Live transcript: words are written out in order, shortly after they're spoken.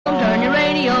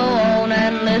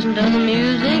listen to the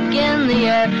music in the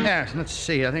air. Yes, let's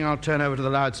see. I think I'll turn over to the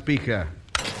loudspeaker.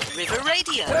 River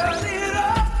Radio.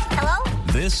 Hello?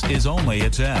 This is only a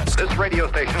test. This radio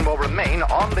station will remain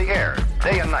on the air,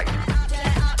 day and night.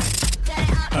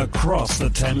 Across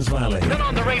the Thames Valley. Turn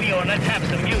on the radio and let's have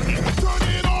some music. Turn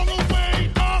it all the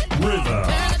way up. River.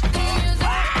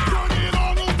 Turn it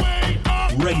all the way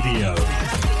up. Radio.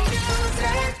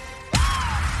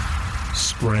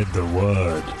 Spread the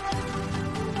word.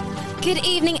 Good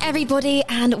evening, everybody,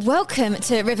 and welcome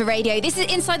to River Radio. This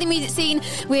is Inside the Music Scene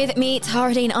with me,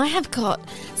 Tara Dean. I have got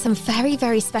some very,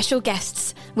 very special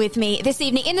guests with me this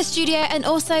evening in the studio and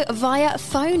also via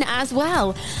phone as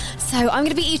well. So I'm going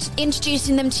to be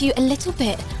introducing them to you a little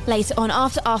bit later on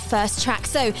after our first track.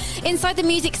 So Inside the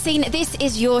Music Scene, this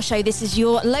is your show. This is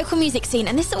your local music scene,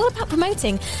 and this is all about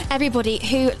promoting everybody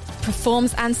who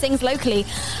performs and sings locally.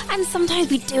 And sometimes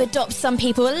we do adopt some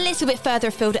people a little bit further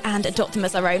afield and adopt them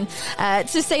as our own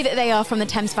to say that they are from the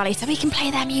Thames Valley so we can play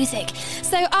their music.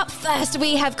 So up first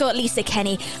we have got Lisa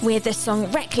Kenny with the song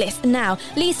Reckless. Now,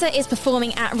 Lisa is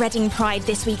performing at Reading Pride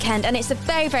this weekend, and it's a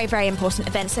very, very, very important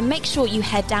event, so make sure you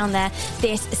head down there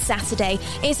this Saturday.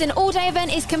 It's an all-day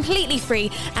event, it's completely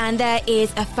free, and there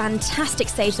is a fantastic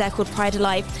stage there called Pride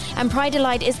Alive. And Pride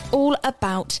Alive is all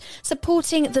about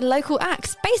supporting the local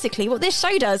acts, basically what this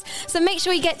show does. So make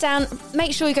sure you get down,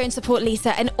 make sure you go and support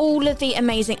Lisa and all of the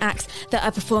amazing acts that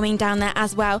are performing down there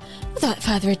as well. Without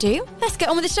further ado, let's get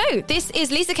on with the show. This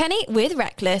is Lisa Kenny with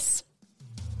Reckless.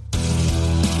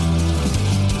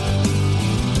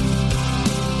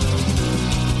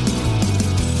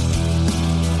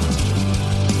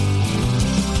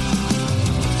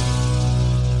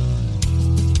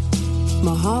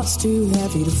 My heart's too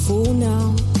heavy to fall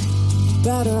now.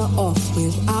 Better off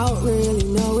without really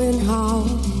knowing how.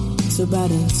 So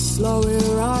better slow it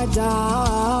right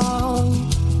down.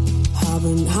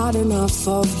 Haven't had enough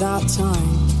of that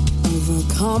time.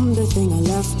 Overcome the thing I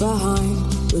left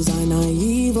behind. Was I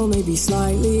naive or maybe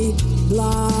slightly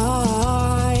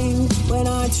blind when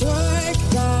I took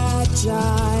that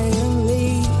giant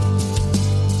leap?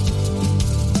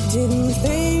 Didn't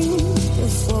think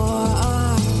before I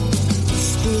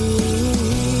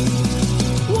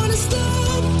wanna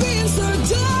stop being so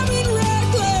dumb and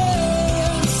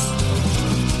reckless.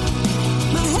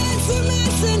 My head's a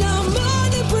mess and I'm on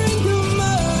the brink of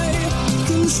my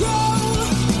control.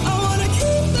 I wanna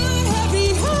keep my heavy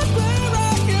heart where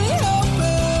I can help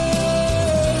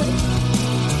it.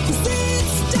 'Cause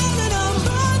it's down and I'm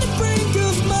on the brink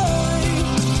of my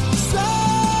soul.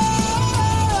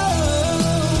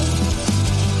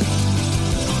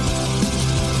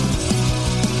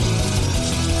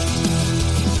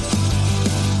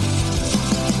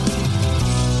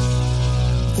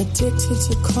 Addicted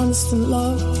to constant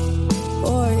love,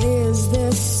 or is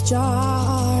this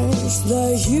just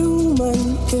the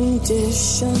human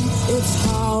condition? It's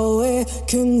how we're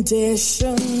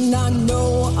conditioned. I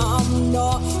know I'm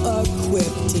not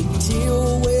equipped to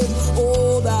deal with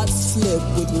all that slip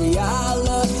with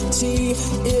reality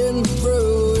in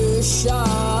fruition.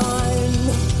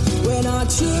 When I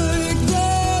took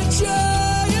that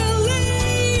giant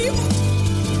leap,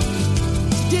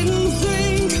 didn't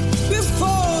think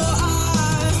before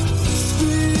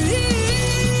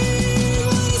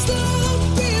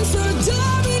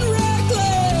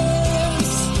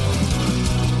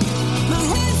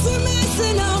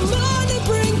and I'm on the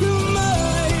brink of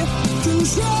my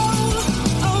control.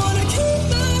 I wanna keep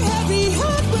my heavy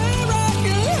heart where I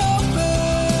can help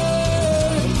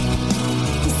it.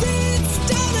 'Cause it's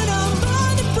down and I'm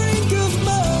on the brink of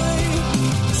my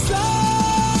soul.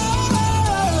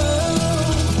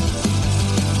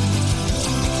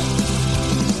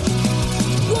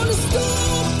 Wanna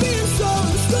stop being so,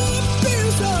 stop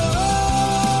being so.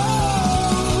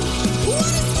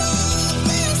 Wanna stop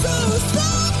being so, stop.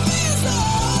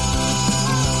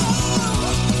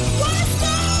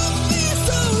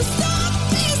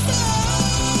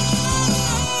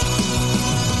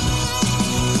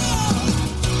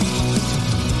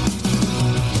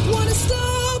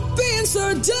 So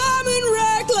dumb and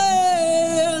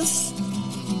reckless.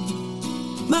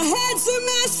 My head's a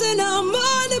mess and I'm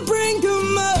on the brink of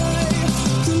my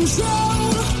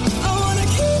control. I wanna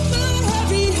keep my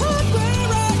heavy heart where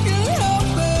I can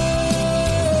help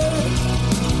it.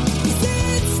 'Cause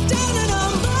it's down and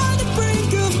I'm on the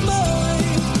brink of my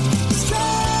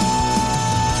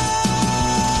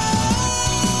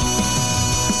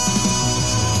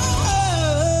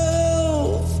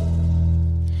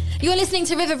You're listening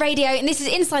to River Radio, and this is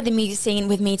Inside the Music Scene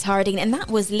with me, Tara Dean, and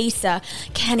that was Lisa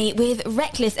Kenny with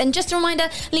Reckless. And just a reminder,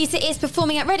 Lisa is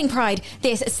performing at Reading Pride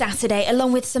this Saturday,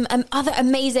 along with some other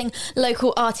amazing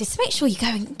local artists. So make sure you go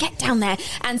and get down there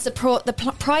and support the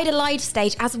Pride Alive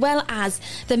stage as well as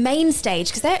the main stage,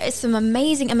 because there is some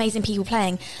amazing people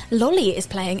playing. Lolly is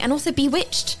playing, and also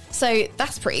Bewitched. So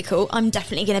that's pretty cool. I'm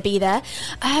definitely going to be there.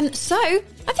 So I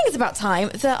think it's about time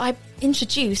that I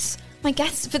introduce my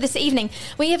guests for this evening.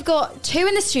 We have got 2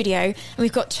 in the studio and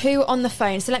we've got 2 on the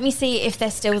phone. So let me see if they're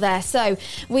still there. So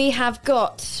we have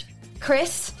got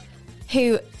Chris,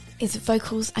 who is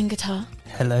vocals and guitar.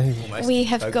 Hello. We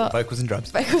have got vocals and drums.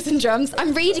 Vocals and drums.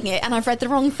 I'm reading it and I've read the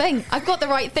wrong thing. I've got the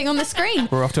right thing on the screen.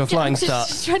 We're off to a flying start.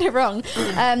 Just read it wrong.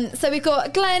 So we've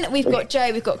got Glenn, we've got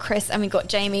Joe, we've got Chris, and we've got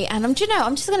Jamie. And I'm just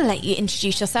going to let you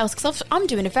introduce yourselves because I'm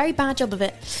doing a very bad job of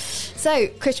it. So,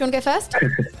 Chris, you want to go first?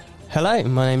 Hello,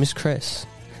 my name is Chris,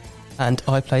 and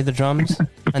I play the drums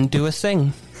and do a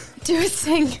sing. Do a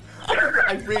sing.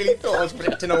 I really thought I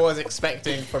didn't know what I was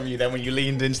expecting from you then when you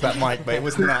leaned into that mic, but it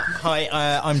wasn't that. Hi,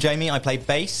 I'm Jamie. I play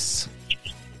bass.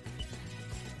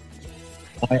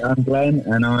 Hi, I'm Glenn,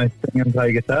 and I sing and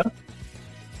play guitar. And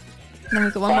then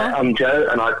we've got one more. I'm Joe,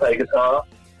 and I play guitar.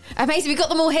 Amazing, we've got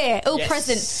them all here, all Yes.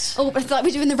 present. Oh, it's like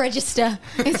we're doing the register.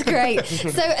 It's great.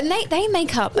 So, and they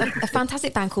make up a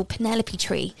fantastic band called Penelope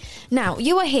Tree. Now,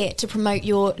 you are here to promote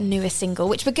your newest single,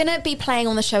 which we're going to be playing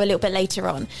on the show a little bit later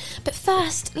on. But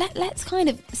first, let's kind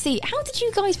of see, how did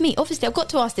you guys meet? Obviously, I've got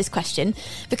to ask this question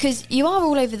because you are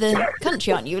all over the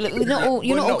country, aren't you? You're not all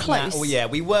close. Well, yeah,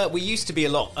 we used to be a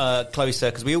lot closer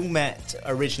because we all met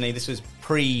originally. This was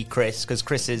pre-Chris because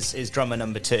Chris is drummer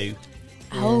number 2.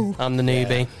 Oh, I'm the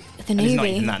newbie. The And he's not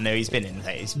newbie. even that new. He's been in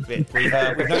there. We've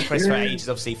known Chris for ages,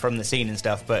 obviously from the scene and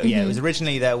stuff. But yeah, it was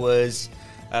originally we had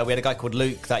a guy called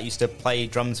Luke that used to play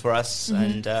drums for us,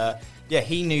 and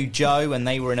he knew Joe, and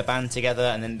they were in a band together.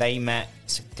 And then they met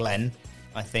Glenn.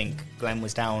 I think Glenn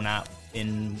was down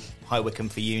in High Wycombe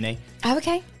for uni. Oh,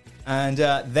 okay. And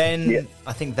then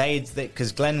I think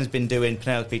because Glenn has been doing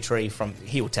Penelope Tree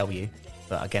he will tell you.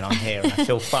 But again, I'm here and I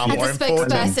feel far more As a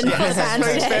important. spokesperson for the band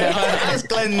today. That's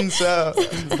Glenn's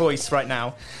voice right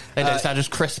now. They don't sound as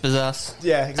crisp as us.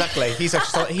 Yeah, exactly. He's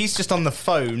just on the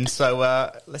phone, so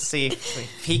let's see if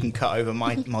he can cut over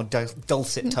my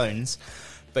dulcet tones.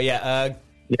 But yeah.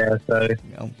 So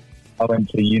I went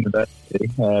to university,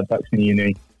 Buxton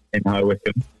Uni in High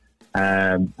Wycombe,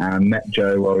 and met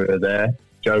Joe while we were there.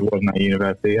 Joe wasn't at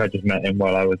university, I just met him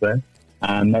while I was there.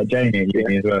 And met Jamie at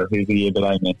uni as well, who's a year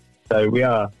below me. So we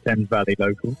are Thames Valley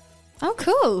locals. Oh,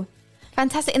 cool.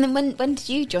 Fantastic. And then when did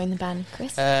you join the band,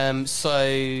 Chris?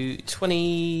 So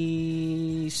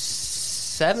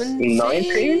 2017?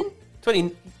 19?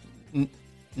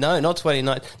 No, not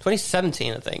 2019.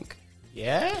 2017, I think.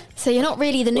 Yeah? So you're not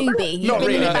really the newbie. You've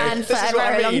been in the band for a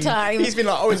very long time. He's been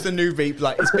like, it's the newbie.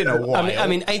 Like, it's been a while. I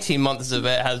mean, 18 months of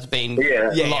it has been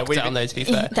locked down, though, to be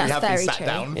fair. That's very sat true.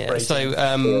 down. Yeah,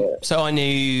 so I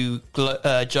knew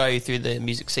Joe through the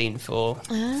music scene for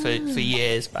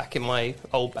years back in my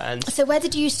old band. So where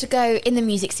did you used to go in the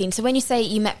music scene? So when you say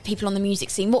you met people on the music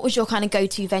scene, what was your kind of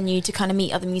go-to venue to kind of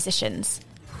meet other musicians?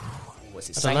 Was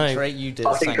it I don't know. Sanctuary? You did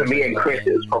I think for me and Chris,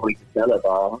 it was probably Stella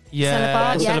Bar.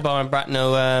 Yeah, Cellar Cellar Bar and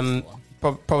Bracknell.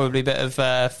 Probably a bit of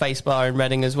Face Bar in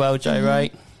Reading as well, Joe,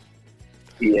 right?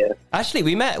 Yeah. Actually,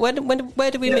 we met. Where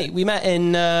did we meet? We met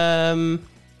in the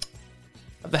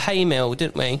Hay Mill,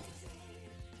 didn't we?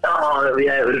 Oh,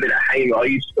 yeah, it would have been at Hamer. I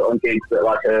used to put on gigs at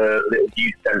like a little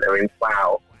youth centre in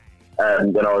Slough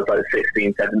when I was like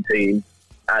 16, 17.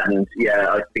 And yeah,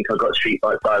 I think I got Street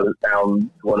Fight Silence down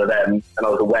to one of them, and I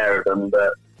was aware of them,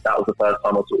 but that was the first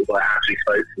time I sort of like actually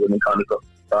spoke to them and kind of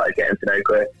started getting to know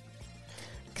Chris.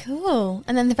 Cool.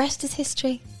 And then the rest is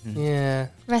history. Yeah.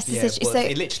 The rest is history. Well, So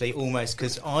it literally almost,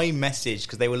 because I messaged,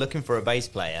 because they were looking for a bass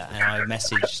player, and I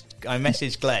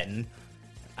messaged Glenn,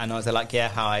 and I was like, yeah,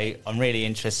 hi, I'm really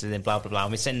interested in blah, blah, blah.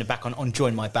 And we're sending it back on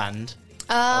Join My Band.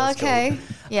 Oh, okay. Cool.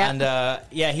 Yeah. And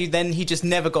he just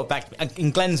never got back.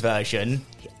 In Glenn's version,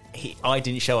 I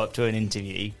didn't show up to an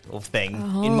interview or thing.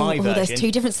 In my version, there's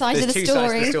two different sides of the There's two story.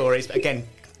 sides of the stories. But again,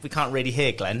 we can't really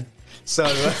hear Glenn. So,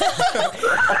 I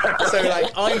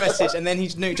messaged, and then he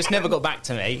just never got back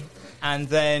to me. And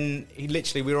then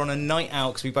we were on a night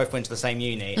out because we both went to the same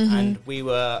uni, and we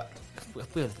were a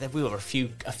few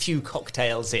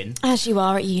cocktails in, as you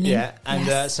are at uni. yeah. And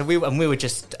Yes. so we were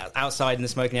just outside in the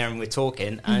smoking area and we were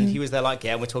talking, and he was there like,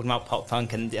 yeah, and we're talking about pop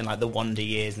punk and like the Wonder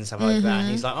Years and stuff like that.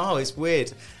 And he's like, oh, it's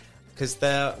weird. Because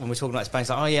when we're talking about his band, he's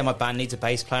like, oh yeah, my band needs a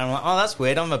bass player. I'm like, oh, that's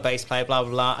weird, I'm a bass player, blah,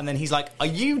 blah, blah. And then he's like, are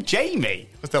you Jamie?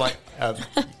 I was like,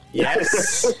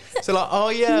 Yes. So like, oh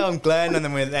yeah, I'm Glenn, and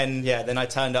then I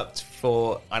turned up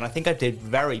and I think I did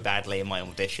very badly in my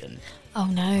audition. Oh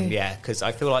no. Yeah, because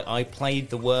I feel like I played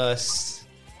the worst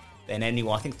than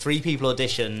anyone. I think 3 people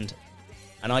auditioned,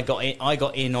 and I got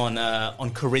in on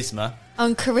charisma.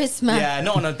 On charisma. Yeah,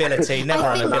 not on ability. Never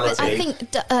on ability. I think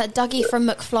Dougie from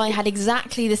McFly had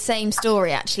exactly the same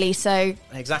story, actually. So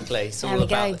exactly. It's there all we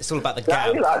about go. it's all about the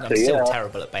gab. I'm still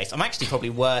terrible at bass. I'm actually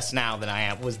probably worse now than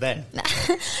I was then.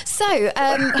 So,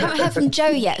 haven't heard from Joe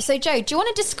yet. So, Joe, do you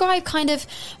want to describe kind of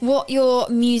what your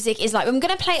music is like? I'm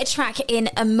going to play a track in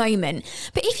a moment.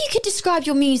 But if you could describe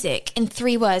your music in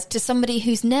 3 words to somebody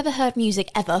who's never heard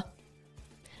music ever,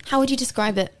 how would you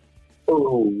describe it?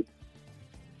 Oh.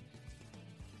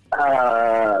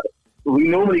 We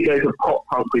normally go for pop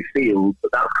punk with feels,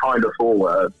 but that's kind of 4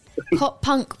 words. Pop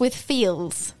punk with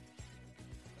feels.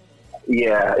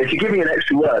 Yeah, if you give me an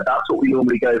extra word, that's what we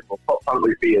normally go for. Pop punk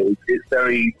with feels. It's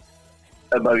very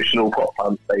emotional pop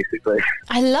punk, basically.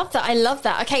 I love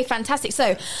that. Okay, fantastic.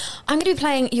 So, I'm going to be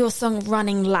playing your song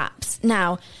 "Running Laps."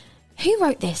 Now, who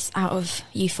wrote this out of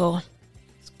you 4?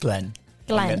 It's Glenn.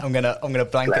 Glenn. I'm gonna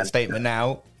blanket statement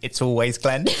now. It's always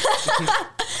Glenn.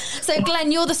 So,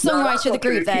 Glenn, you're the songwriter of the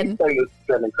group, then.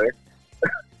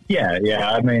 Yeah.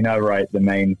 I mean, I write the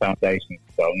main foundation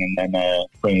song and then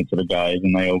bring it to the guys,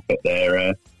 and they all put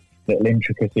their little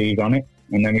intricacies on it,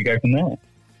 and then we go from there.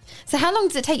 So how long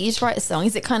does it take you to write a song?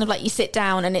 Is it kind of like you sit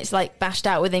down and it's like bashed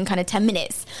out within kind of 10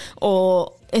 minutes?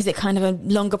 Or is it kind of a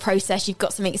longer process? You've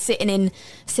got something sitting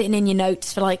in your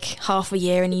notes for like half a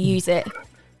year and you use it?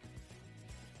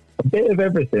 A bit of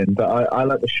everything, but I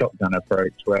like the shotgun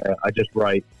approach where I just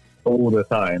write all the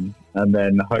time, and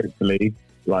then hopefully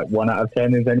like 1 out of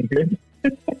 10 is any good.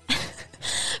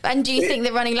 And do you think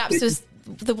that Running Laps was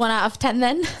the 1 out of 10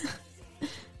 then?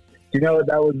 You know what,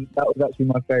 that was actually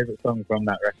my favourite song from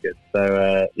that record.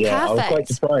 So yeah, Perfect. I was quite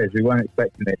surprised. We weren't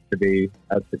expecting it to be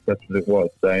as successful as it was.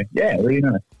 So yeah, really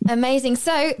nice. Amazing.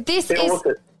 So this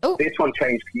one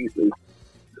changed hugely.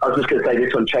 I was just going to say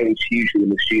this one changed hugely in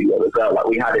the studio as well. Like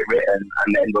we had it written,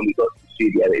 and then when we got to the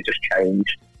studio, it just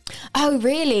changed. Oh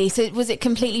really? So was it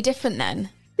completely different then?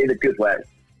 In a good way.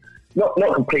 Not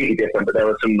completely different, but there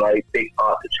were some like big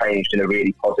parts that changed in a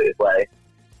really positive way.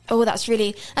 Oh, that's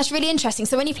really interesting.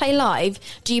 So when you play live,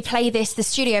 do you play the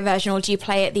studio version, or do you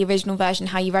play it the original version,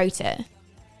 how you wrote it?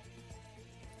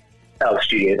 Oh,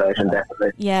 studio version,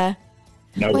 definitely. Yeah.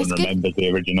 No one remembers the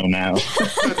original now.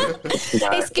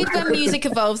 It's good when music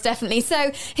evolves, definitely.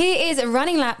 So here is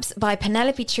Running Laps by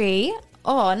Penelope Tree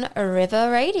on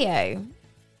River Radio.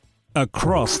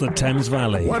 Across the Thames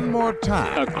Valley. One more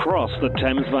time. Across the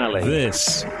Thames Valley.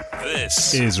 This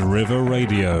is River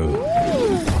Radio.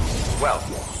 Well,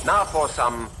 now for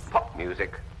some pop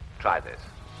music. Try this.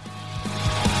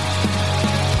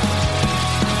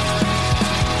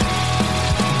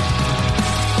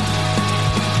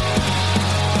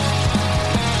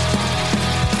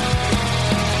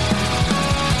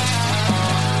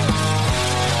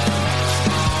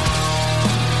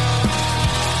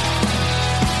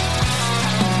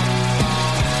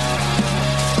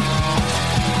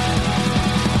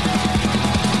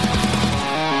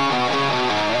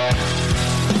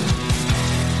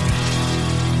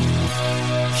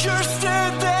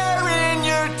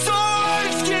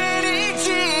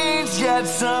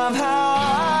 Somehow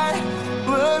I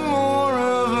look more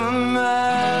of a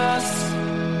mess.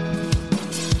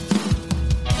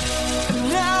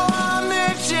 Now I'm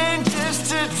itching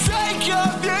just to take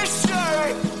off your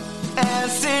shirt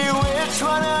and see which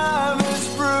one of his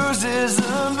bruises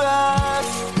the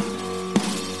best.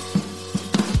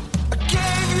 I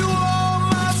gave you all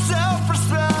my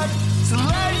self-respect, so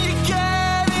let you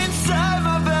get inside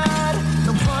my bed.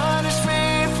 Don't punish me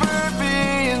for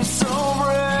being so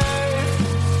brave.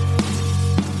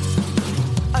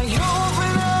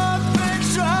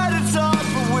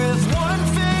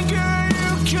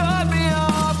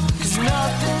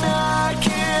 Nothing I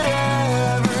could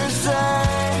ever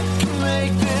say can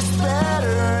make this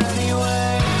better.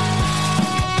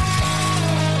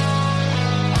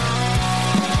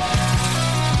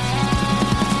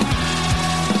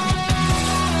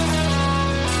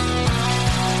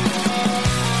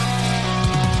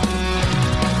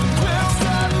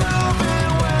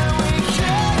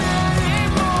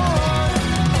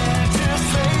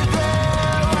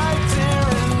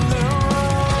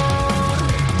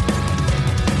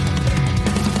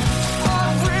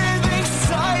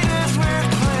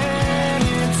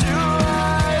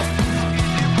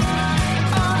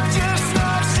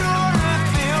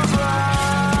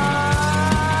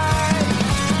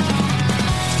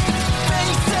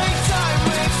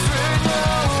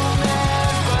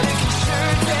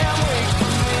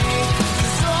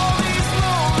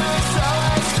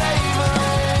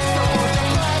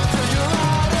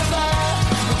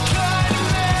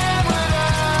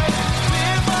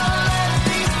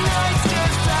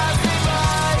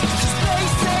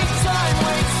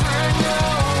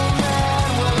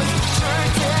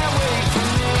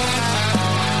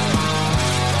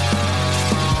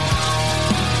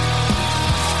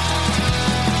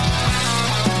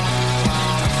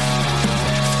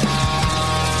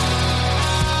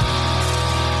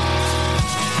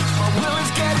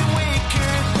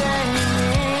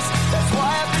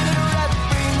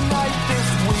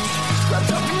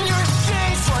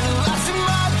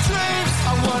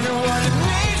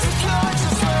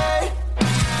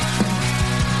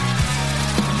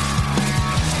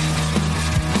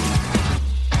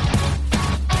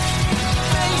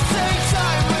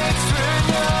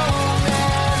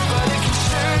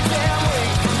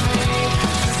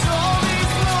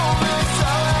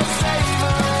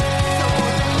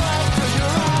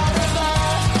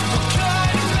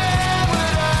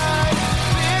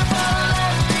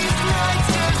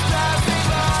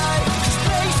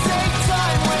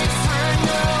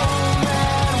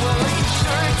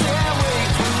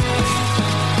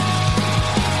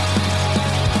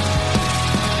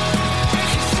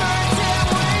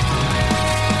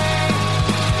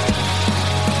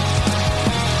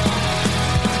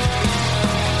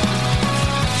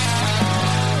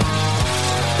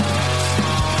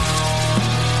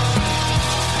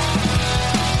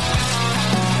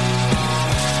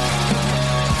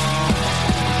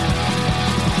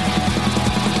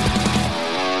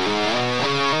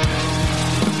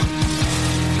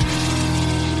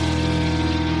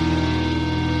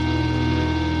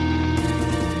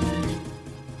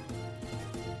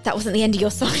 That wasn't the end of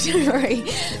your song, don't worry.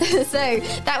 So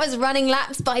that was Running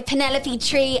Laps by Penelope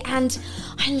Tree, and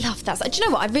I love that. Do you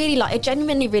know what I really like? I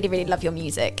genuinely really, really love your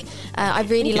music. I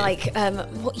really like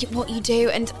what you do,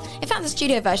 and in fact the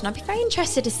studio version, I'd be very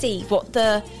interested to see what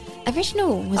the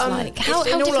original was like.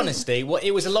 In all honesty,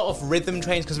 it was a lot of rhythm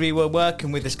trains because we were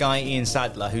working with this guy Ian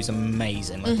Sadler, who's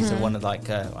amazing. Like he's one of I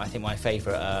think my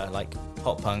favourite like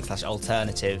pop punk /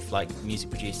 alternative like music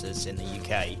producers in the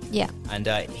UK. Yeah, and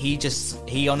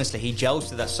he honestly gels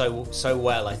with that so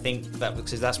well. I think that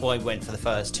because that's why we went for the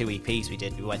first 2 EPs we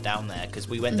did. We went down there because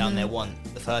we went down there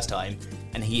the first time.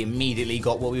 And he immediately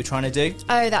got what we were trying to do.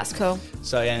 Oh, that's cool.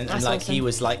 So and like awesome. He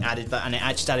was like added that, and it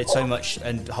just added so much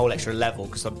and a whole extra level.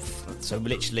 Because so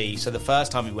the first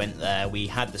time we went there, we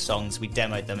had the songs, we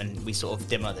demoed them, and we sort of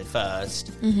demoed it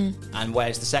first. And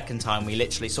whereas the second time, we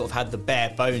literally sort of had the bare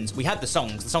bones. We had the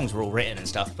songs were all written and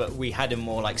stuff, but we had them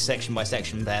more like section by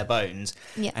section bare bones.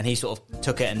 Yeah. And he sort of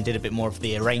took it and did a bit more of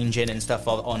the arranging and stuff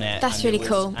on it. That's really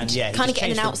cool. And yeah, kind of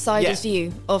getting an outsider's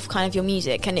view of kind of your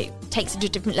music, and it takes it to a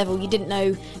different level you didn't know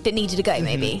that needed to go,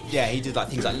 maybe. Yeah, he did like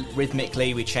things like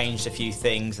rhythmically, we changed a few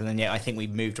things, and then I think we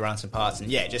moved around some parts,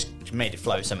 and it just made it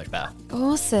flow so much better.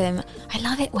 Awesome. I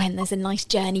love it when there's a nice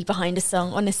journey behind a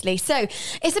song, honestly. So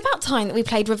it's about time that we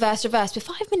played Reverse Reverse. We're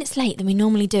 5 minutes late than we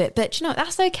normally do it, but you know what?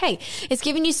 That's okay. It's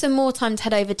giving you some more time to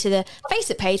head over to the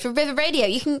Facebook page for River Radio.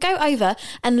 You can go over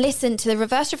and listen to the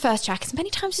Reverse Reverse track as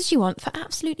many times as you want for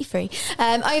absolutely free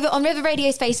over on River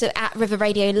Radio's Facebook at River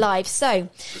Radio Live. So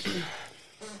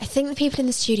I think the people in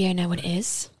the studio know what it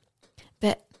is,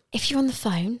 but if you're on the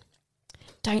phone,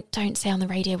 don't say on the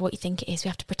radio what you think it is. We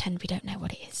have to pretend we don't know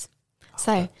what it is.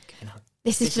 So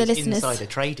this is for the listeners. Insider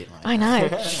trading, right? I know. Oh my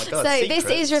God, so secrets. this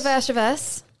is Reverse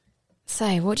Reverse.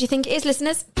 So what do you think it is,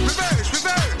 listeners?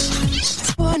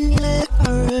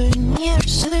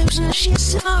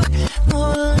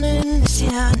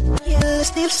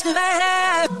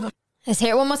 Let's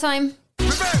hear it one more time.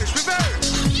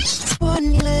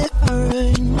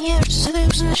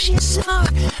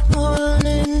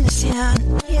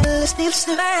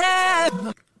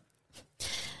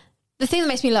 The thing that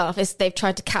makes me laugh is they've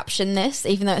tried to caption this,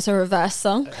 even though it's a reverse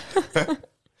song.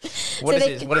 What does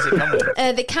it come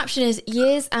with? The caption is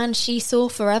 "Years and She Saw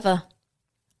Forever."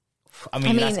 I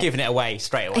mean, that's giving it away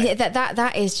straight away.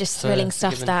 That is just thrilling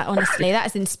stuff. That honestly, that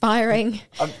is inspiring.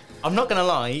 I'm not gonna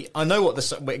lie. I know what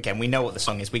we know what the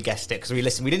song is. We guessed it because we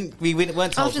listened. We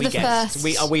weren't told. After we the guessed.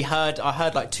 first. I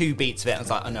heard like 2 beats of it. I was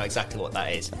like, I know exactly what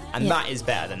that is, and that is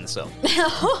better than the song.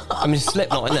 I mean,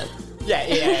 Slipknot, isn't it? Yeah.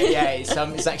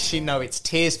 It's actually it's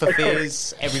Tears for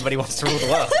Fears. Everybody Wants to Rule the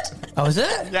World. Oh, is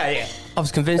it? Yeah. I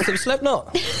was convinced it was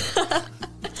Slipknot.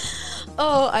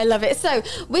 Oh, I love it. So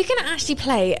we're going to actually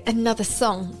play another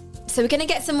song. So we're going to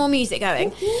get some more music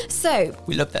going. So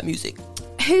we love that music.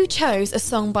 Who chose a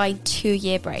song by 2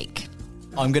 Year Break?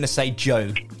 I'm going to say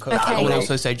Joe. Okay. I would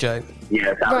also say Joe.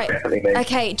 Yeah, that was definitely me.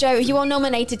 Okay, Joe, you are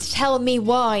nominated to tell me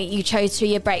why you chose 2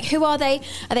 Year Break. Who are they?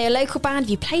 Are they a local band? Have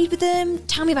you played with them?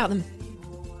 Tell me about them.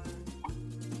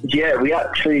 Yeah, we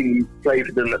actually played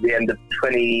with them at the end of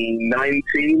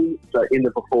 2019, so in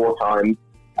the before time,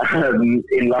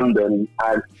 in London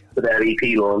for their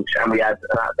EP launch, and we had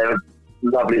they were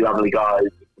lovely guys,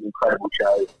 an incredible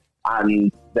show,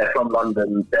 and they're from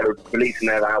London. They're releasing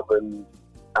their album,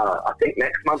 I think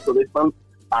next month or this month,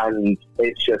 and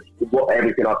it's just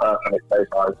everything I've heard from it so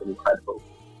far has been incredible.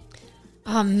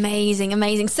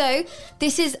 Amazing. So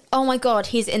this is, oh my God,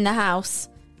 He's in the House.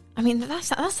 I mean, that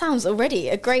sounds already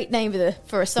a great name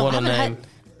for a song. What a name.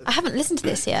 I haven't listened to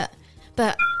this yet,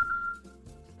 but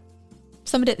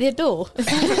somebody at the door.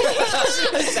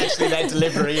 It's actually their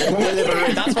delivery.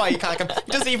 That's why he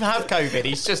doesn't even have COVID.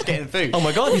 He's just getting food. Oh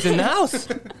my God, he's in the house.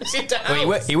 He's in the house.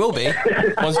 Well, he will be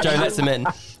once Joe lets him in.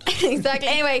 Exactly.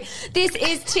 Anyway, this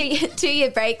is 2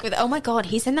 Year Break with, oh my God,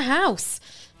 He's in the House.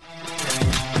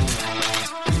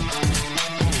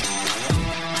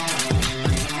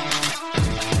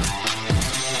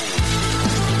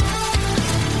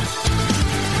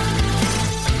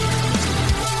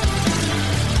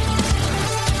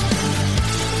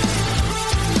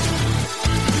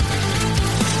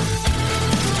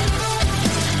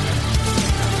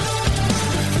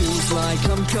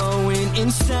 I'm going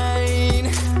insane.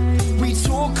 We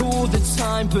talk all the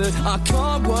time, but I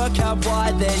can't work out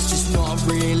why there's just not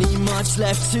really much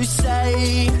left to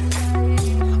say.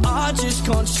 I just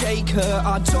can't shake her,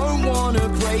 I don't wanna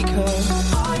break her.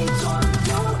 I don't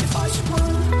know if I should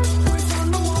run or if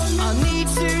I'm the one. I need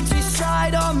to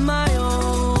decide on my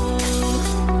own.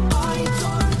 I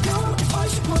don't know if I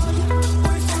should run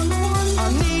or if I'm the one. I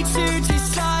need to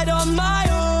decide on my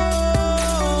own.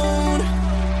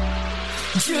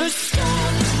 Just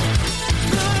stop.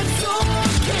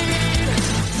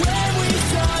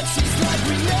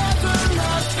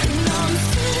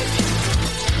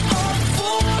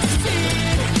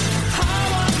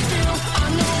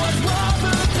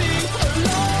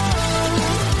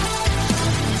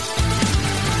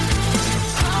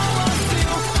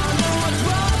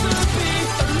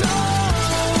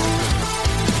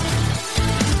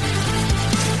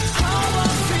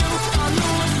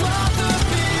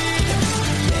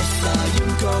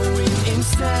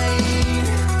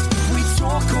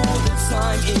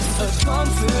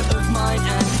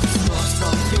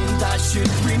 should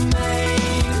remain,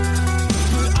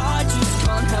 but I just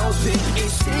can't help it. It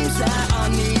seems that I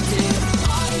need it.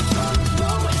 I don't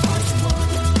know if I want,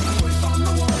 if I'm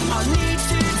the one. I need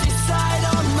to decide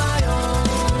on my own.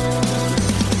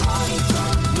 I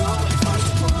don't know if I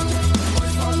want,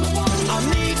 if I'm the one. I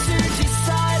need to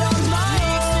decide on my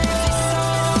own.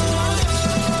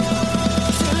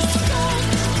 Just stop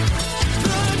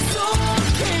the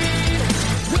talking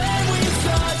when we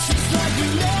touch. It's like we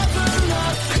never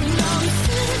loved, and I'm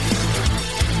sick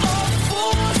of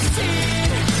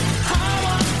forcing how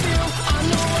I feel. I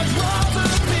know I'd rather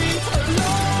be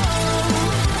alone.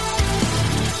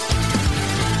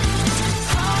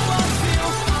 How I feel,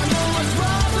 I know I'd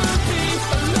rather be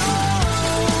alone.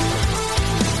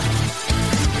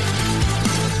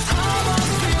 How I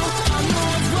feel, I know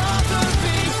I'd rather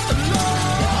be alone.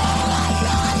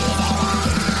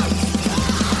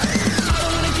 I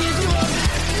don't wanna give you up,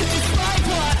 despite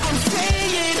what I'm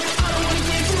saying. I don't wanna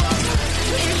give you up,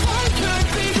 if I could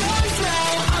be yours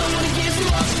now. I don't wanna give you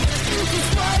up,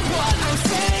 despite what I'm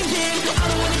saying. I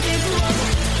don't wanna give you up,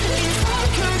 if I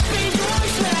could be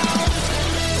yours now.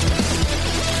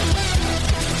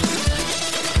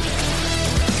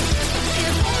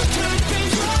 If I could be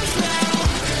yours now.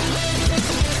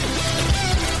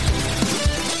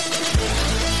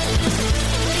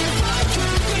 If I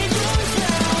could be yours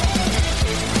now.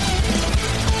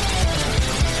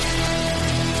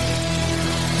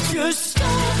 Just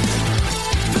stop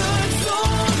the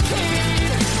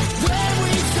talking when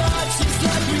we touch. It's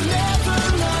like we never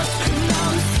loved, and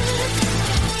I'm sick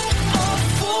of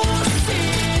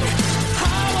forcing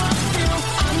how I feel.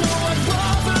 I know I'd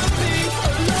rather be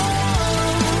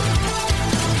alone.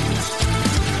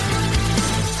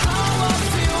 How I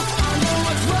feel, I know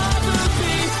I'd rather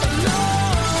be alone.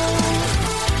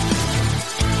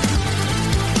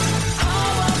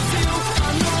 How I feel,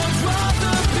 I know I'd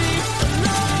rather be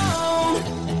alone.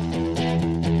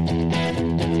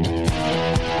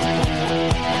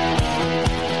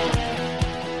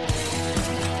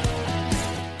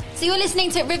 So you're listening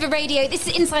to River Radio. This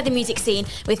is Inside the Music Scene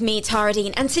with me, Tara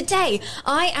Dean. And today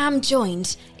I am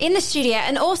joined in the studio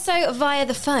and also via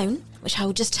the phone, which I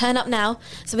will just turn up now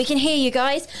so we can hear you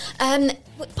guys, by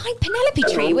Penelope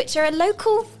Tree, which are a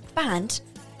local band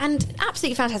and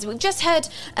absolutely fantastic. We've just heard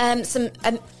some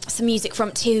music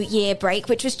from 2 Year Break,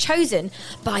 which was chosen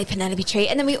by Penelope Tree.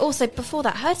 And then we also, before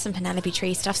that, heard some Penelope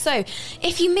Tree stuff. So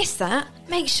if you missed that,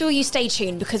 make sure you stay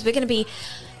tuned because we're going to be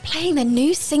playing their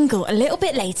new single a little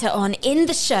bit later on in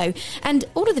the show. And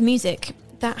all of the music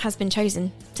that has been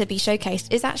chosen to be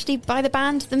showcased is actually by the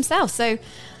band themselves. So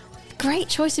great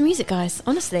choice of music, guys,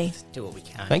 honestly. Do what we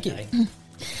can. Thank you.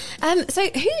 So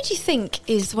who do you think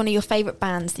is one of your favourite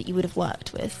bands that you would have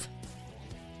worked with?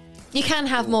 You can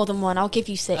have more than one. I'll give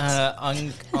you 6.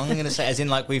 I'm going to say as in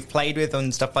like we've played with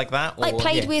and stuff like that. Or, Like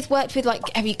played with, worked with, like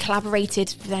have you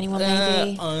collaborated with anyone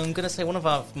maybe? I'm going to say one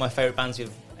of my favourite bands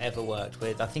we've ever worked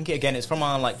with. I think again it's from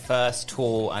our like first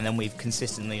tour, and then we've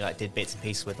consistently like did bits and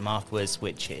pieces with them afterwards,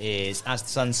 which is As the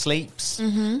Sun Sleeps,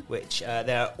 which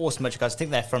they're awesome bunch of guys. I think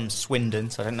they're from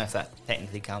Swindon, so I don't know if that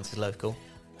technically counts as local.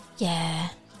 Yeah.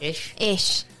 Ish. Yeah,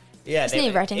 Yeah, it's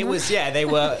near Reading. It was. Yeah, they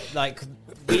were like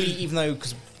even though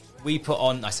because we put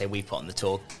on. I say we put on the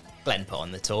tour. Glenn put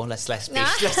on the tour. Let's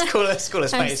call a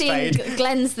spade I'm a seeing spade.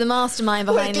 Glenn's the mastermind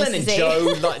behind Glenn this. and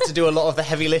Joe like to do a lot of the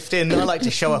heavy lifting. I like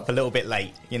to show up a little bit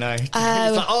late, you know. It's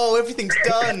like, everything's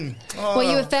done. Oh. Well,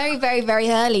 you were very, very, very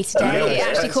early today. It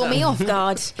actually caught me off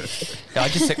guard. Yeah, I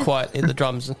just sit quietly at the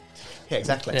drums. Yeah,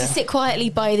 exactly. To sit quietly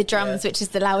by the drums, which is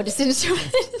the loudest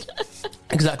instrument.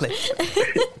 Exactly.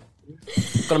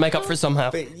 Got to make up for it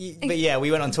somehow. But yeah,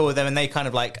 we went on tour with them, and they kind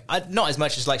of like not as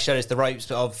much as like showed us the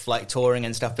ropes of like touring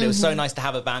and stuff. But it was so nice to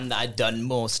have a band that had done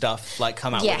more stuff, like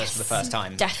come out with us for the first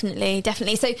time. Definitely.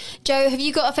 So, Joe, have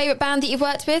you got a favourite band that you've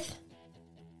worked with?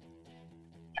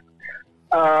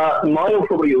 Mine will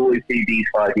probably always be These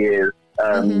 5 Years,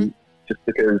 just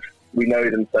because we know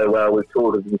them so well, we've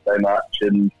toured with them so much,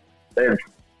 and they've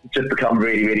just become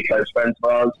really, really close friends of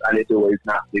ours, and it's always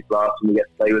an absolute blast when we get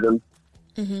to play with them.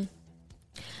 Mm-hmm.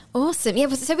 Awesome. Yeah,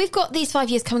 so we've got These 5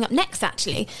 Years coming up next,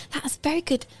 actually. That's a very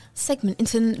good segment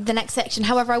into the next section.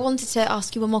 However, I wanted to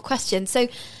ask you one more question. So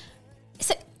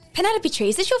Penelope Tree,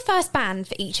 is this your first band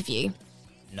for each of you?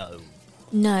 No.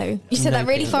 You said that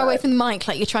really far away from the mic,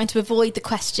 like you're trying to avoid the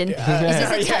question. Yeah. Is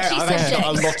this a touchy subject? I've got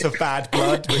a lot of bad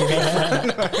blood with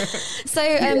me.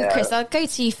 So, Chris, I'll go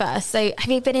to you first. So, have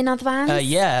you been in other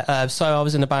bands? So I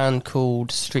was in a band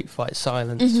called Street Fight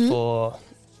Silence for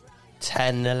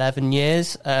 10, 11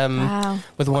 years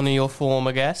with one of your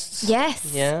former guests.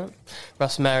 Yes. Yeah,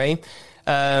 Russ Merry.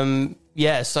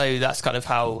 yeah, so that's kind of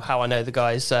how I know the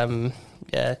guys.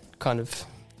 Yeah, kind of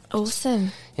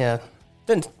awesome. Yeah,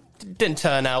 didn't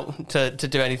turn out to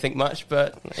do anything much,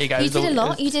 but here you go. You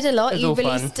did a lot. You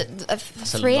released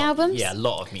 3 albums. Yeah, a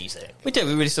lot of music. We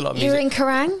released a lot of music. You were in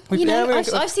Kerrang.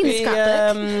 I've seen the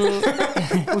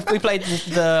scrapbook. We played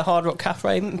the Hard Rock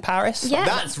Cafe in Paris. Yeah,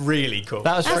 that's really cool.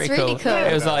 That was pretty cool.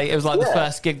 It was like the Yeah.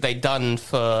 first gig they'd done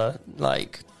for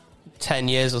like 10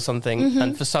 years or something,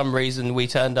 and for some reason we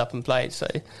turned up and played. So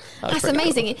that's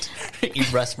amazing. Cool. You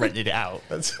rented it out.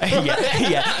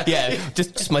 yeah.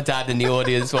 Just my dad in the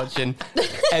audience watching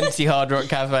empty Hard Rock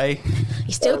Cafe.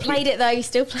 You still played it though. You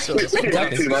still played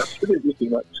it. Too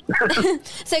much.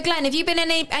 So, Glenn, have you been in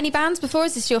any bands before? Or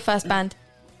is this your first band?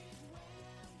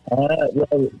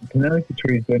 Well, Penelope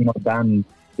Tree's been my band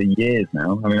for years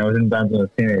now. I mean, I was in bands when I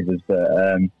was teenagers, but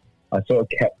I sort of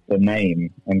kept the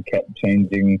name and kept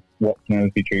changing what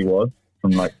Penelope Tree was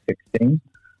from like 16.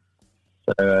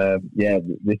 So,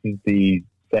 this is the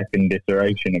second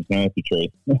iteration of Penelope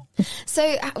Tree.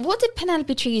 So, what did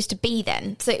Penelope Tree used to be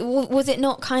then? So, was it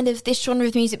not kind of this genre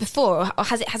of music before, or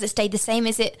has it stayed the same?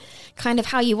 Is it kind of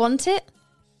how you want it?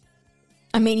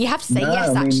 I mean, you have to say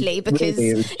yes, actually, because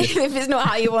really, if it's not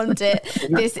how you want it,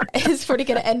 this is probably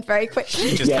going to end very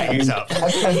quickly. Just hangs up. I'm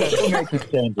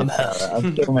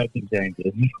still making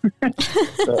changes.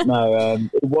 But no,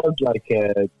 it was like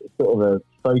a sort of a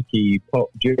folky pop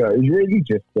duo. It was really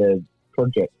just a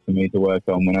project for me to work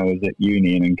on when I was at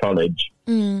uni and in college,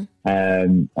 and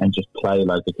just play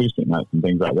like acoustic nights and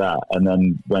things like that. And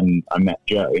then when I met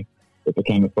Joe, it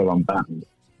became a full-on band.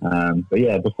 But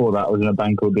yeah, before that I was in a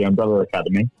band called the Umbrella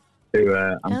Academy, who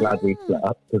I'm glad we split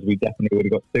up, because we definitely would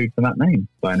have got sued for that name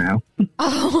by now.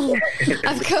 Oh,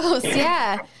 of course,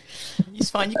 yeah.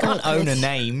 It's fine, you can't own a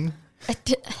name. I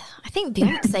think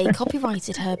Beyonce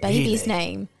copyrighted her baby's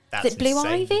name. Is it Blue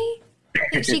Ivy? I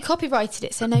think she copyrighted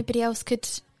it so nobody else could.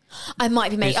 I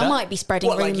might be spreading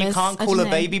rumours. Like you can't call a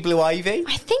baby Blue Ivy?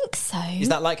 I think so. Is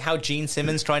that like how Gene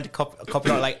Simmons trying to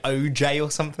copyright like OJ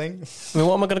or something? I mean,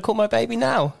 what am I going to call my baby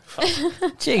now?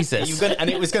 Jesus. And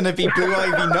it was going to be Blue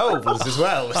Ivy Knowles as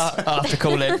well. I have to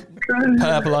call it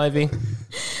Purple Ivy,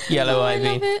 Yellow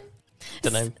Ivy.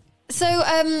 Don't know. So,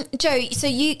 Joe, so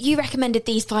you recommended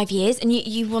these 5 years, and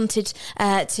you wanted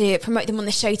to promote them on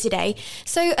the show today.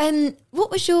 So, what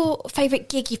was your favourite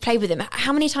gig you've played with them?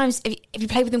 How many times have you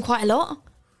played with them? Quite a lot?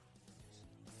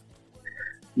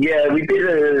 Yeah, we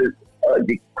did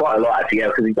quite a lot actually. Yeah,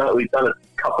 because we've done a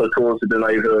couple of tours with them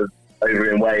over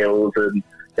in Wales, and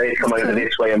they've come over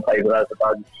this way and played with us a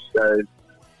bunch. So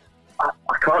I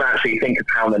can't actually think of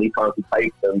how many times we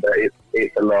played with them, but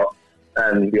it's a lot.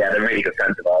 And yeah, they're really good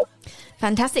friends of ours.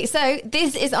 Fantastic. So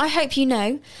this is I Hope You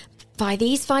Know by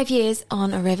These 5 Years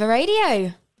on River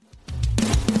Radio.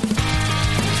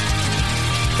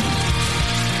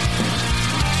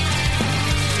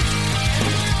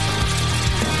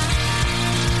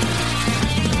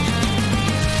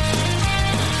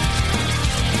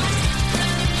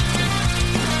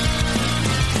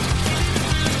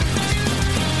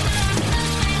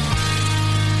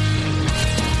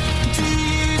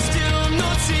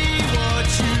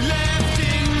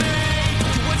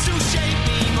 Shape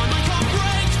me, my mind can't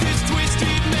break this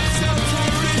twisted mess of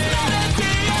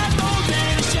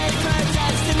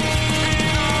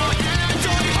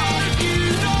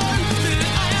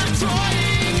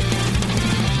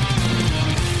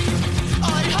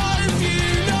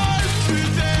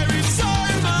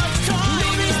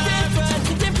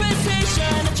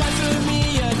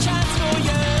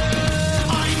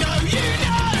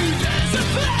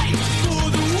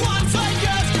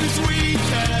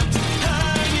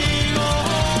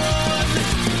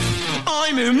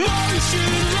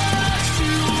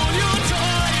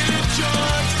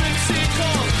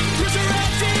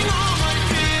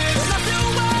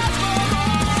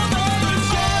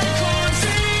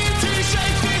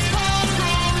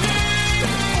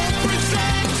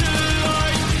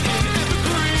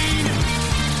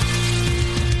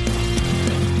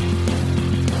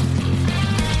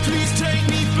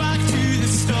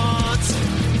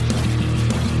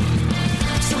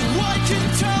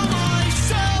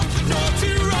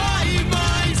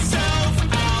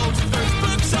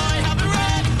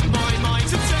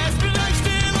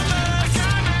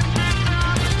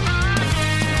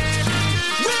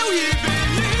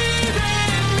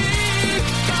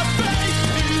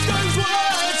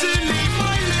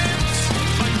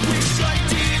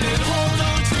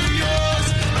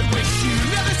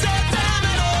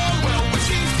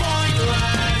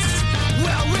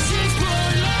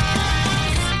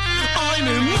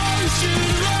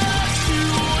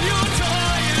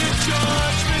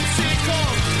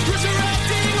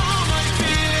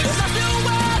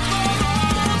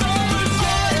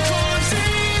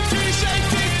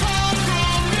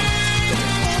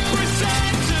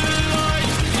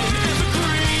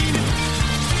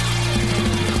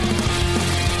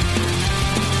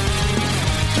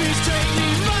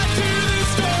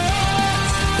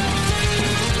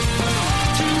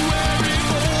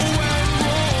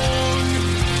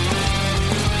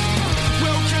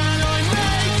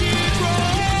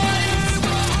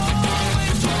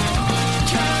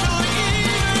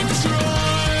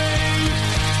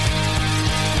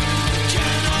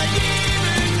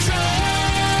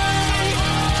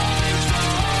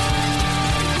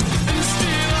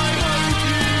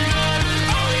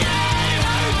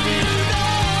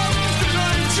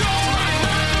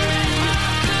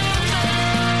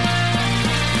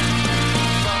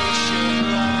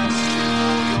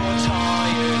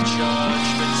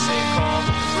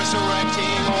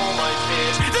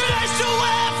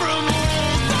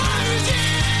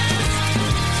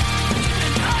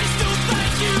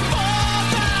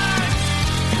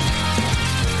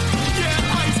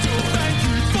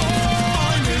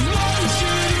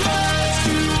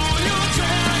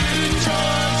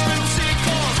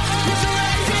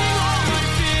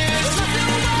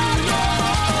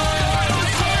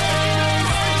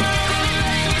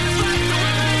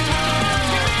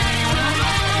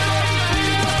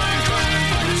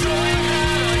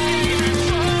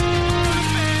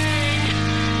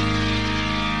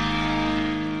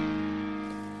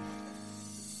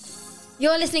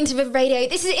You're listening to River Radio.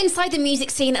 This is Inside the Music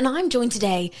Scene, and I'm joined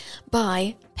today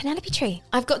by Penelope Tree.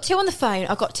 I've got 2 on the phone.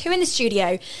 I've got 2 in the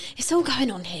studio. It's all going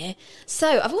on here.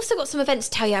 So I've also got some events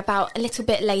to tell you about a little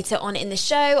bit later on in the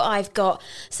show. I've got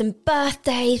some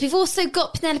birthdays. We've also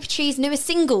got Penelope Tree's newest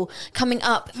single coming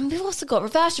up. And we've also got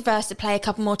Reverse to play a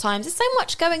couple more times. There's so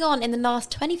much going on in the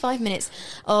last 25 minutes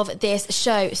of this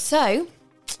show. So I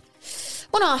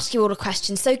want to ask you all a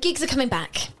question. So gigs are coming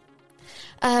back.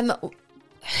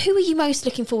 Who are you most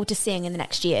looking forward to seeing in the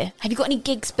next year? Have you got any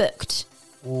gigs booked?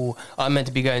 Ooh, I'm meant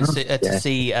to be going to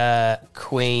see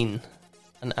Queen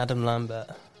and Adam Lambert.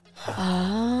 No,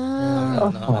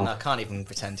 I can't even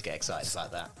pretend to get excited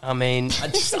like that. I mean,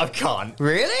 I can't.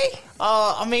 Really?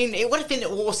 I mean, it would have been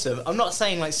awesome. I'm not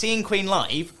saying like seeing Queen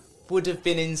live would have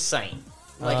been insane.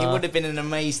 Like it would have been an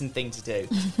amazing thing to do.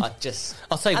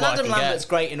 I'll say what Adam I can Lambert's get.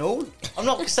 great and all. I'm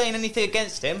not saying anything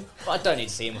against him, but I don't need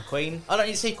to see him with Queen. I don't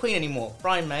need to see Queen anymore.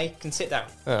 Brian May can sit down.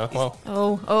 Oh, well.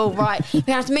 Oh, right. We're going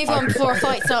to have to move on before a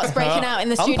fight starts breaking out in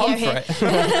the studio I'm here.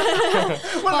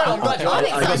 I'm glad I'm I've got a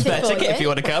excited spare for ticket you. if you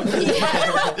want to come.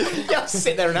 Yeah, I'll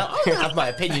sit there and I'm going to have my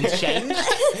opinions changed.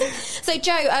 So,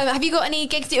 Joe, have you got any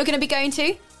gigs that you're going to be going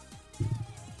to?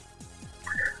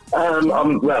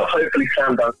 Well, hopefully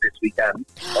Slam Dunk this weekend.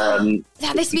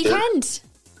 That this weekend?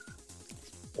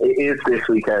 It is this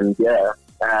weekend, yeah.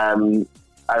 And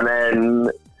then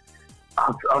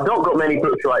I've not got many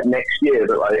books like next year,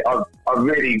 but like I've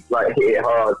really like hit it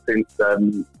hard since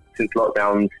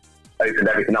lockdown opened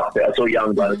everything up a bit. I saw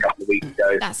Youngblood a couple of weeks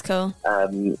ago. That's cool.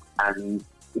 And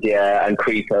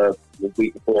Creeper the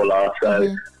week before last.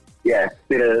 So yeah, it's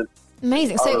been a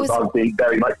amazing. So I've been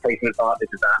very much taking advantage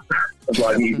of that. Of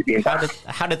my music being back.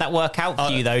 How did that work out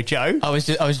for you though, Joe? I was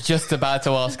just about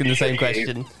to ask him the same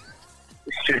question.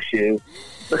 Shush you.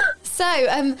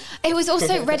 So, it was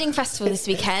also Reading Festival this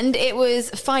weekend. It was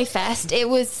Five Fest. It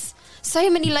was so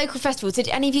many local festivals. Did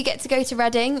any of you get to go to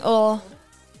Reading or?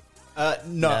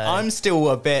 No, I'm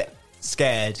still a bit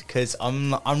scared because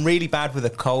I'm really bad with a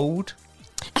cold.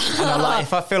 And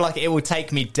if I feel like it will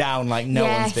take me down like no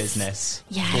one's business.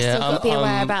 Yeah, still got to be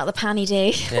aware about the panny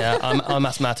D. Yeah, I'm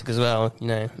asthmatic as well. You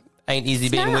know, ain't easy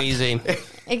being wheezy.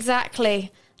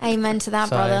 Exactly. Amen to that,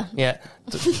 brother. Yeah,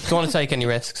 don't want to take any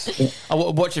risks. I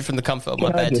watch it from the comfort of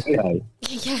my bed.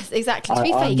 Yes, exactly. To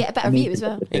be fair, you get a better view as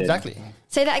well. Exactly.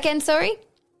 Say that again. Sorry.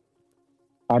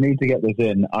 I need to get this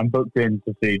in. I'm booked in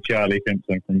to see Charlie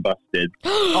Simpson from Busted.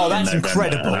 Oh, that's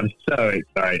incredible. I'm so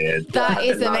excited. That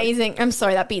is amazing. I'm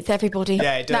sorry, that beats everybody.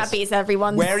 Yeah, it does. That beats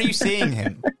everyone. Where are you seeing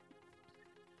him?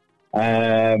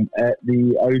 At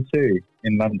the O2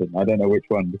 in London. I don't know which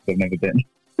one because I've never been.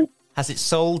 Has it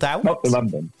sold out? Not to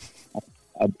London.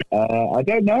 I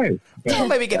don't know. Well,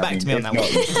 maybe get back to me on that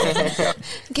one.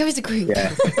 Go as a group.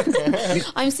 Yeah.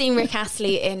 I'm seeing Rick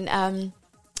Astley in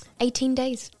 18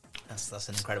 days. That's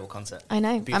an incredible concert. I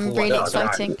know. Beautiful I'm really one.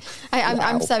 excited.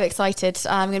 I'm so excited.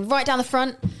 I'm going right down the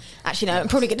front. Actually, no, I'm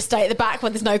probably going to stay at the back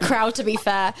when there's no crowd, to be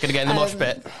fair. Gonna get in the mosh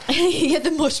pit. Yeah,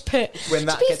 the mosh pit. When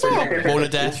that gets Born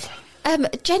of death.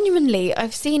 Genuinely,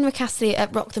 I've seen Rick Astley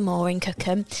at Rock the Moor in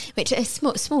Cookham, which is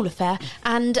a small affair,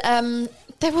 and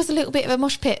there was a little bit of a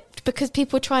mosh pit because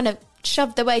people were trying to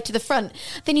shove their way to the front.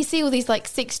 Then you see all these like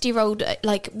 60-year-old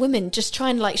like women just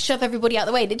trying to like shove everybody out of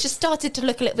the way. And it just started to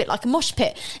look a little bit like a mosh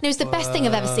pit, and it was the best thing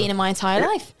I've ever seen in my entire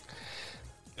life.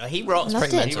 He rocks.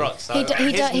 Loved it. He rocks. So He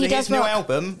does his new rock.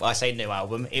 album. I say new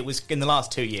album. It was in the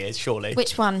last 2 years, surely.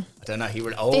 Which one? I don't know.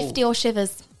 50 or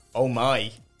Shivers? Oh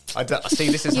my! I don't see.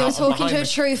 This is You're how I'm talking to a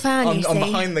true fan. I'm you see.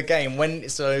 behind the game.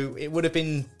 So it would have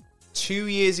been 2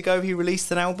 years ago he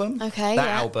released an album. Okay, that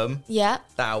yeah. album. Yeah.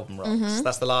 That album rocks. Mhm.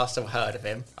 That's the last I've heard of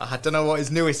him. I don't know what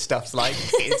his newest stuff's like,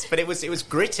 but it was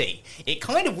gritty. It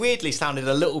kind of weirdly sounded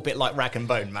a little bit like Rag and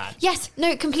Bone Man. Yes,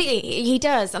 no, completely. He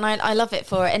does, and I love it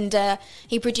for it. And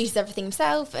he produces everything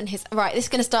himself. And this is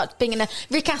going to start being a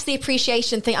Rick Astley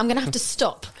appreciation thing. I'm going to have to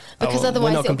stop because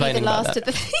otherwise it'll be the last of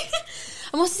the.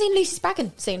 I'm also seeing Lucy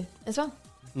Spraggan soon as well.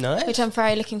 Nice. Which I'm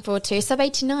very looking forward to. Sub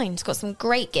 89. It's got some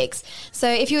great gigs. So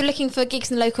if you're looking for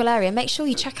gigs in the local area, make sure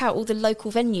you check out all the local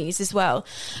venues as well.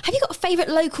 Have you got a favourite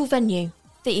local venue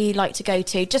that you like to go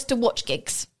to just to watch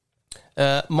gigs?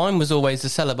 Mine was always the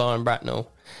Cellar Bar in Bracknell.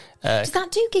 Does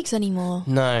that do gigs anymore?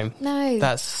 No. No.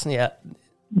 That's,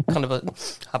 kind of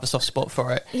have a soft spot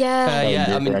for it.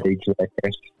 Yeah. I mean,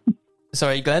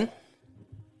 sorry, Glenn?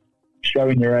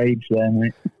 Showing your age there,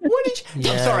 mate. What did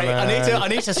you... I'm sorry, I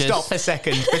need to Just- stop a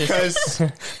second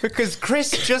because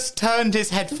Chris just turned his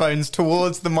headphones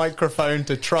towards the microphone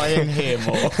to try and hear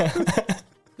more.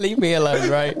 Leave me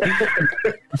alone, right?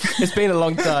 It's been a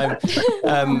long time.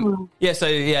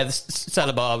 The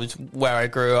Cellar Bar was where I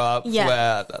grew up,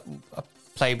 where I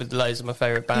played with loads of my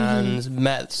favourite bands,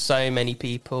 met so many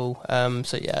people.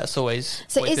 It's always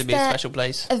So going is to be a there special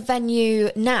place. a venue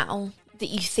now that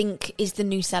you think is the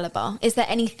new Cellar Bar? Is there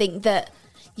anything that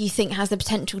you think has the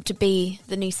potential to be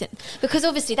the new because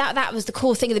obviously that was the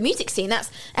core thing of the music scene. That's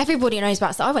everybody knows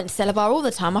about. So I went to Cellar Bar all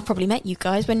the time. I probably met you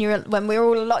guys when we were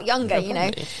all a lot younger, you know.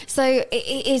 So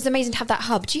it is amazing to have that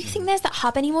hub. Do you think there's that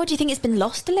hub anymore? Do you think it's been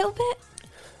lost a little bit?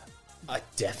 I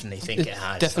definitely think it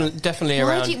has. Definitely Why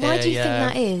around do you think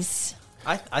that is?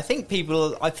 I think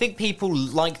people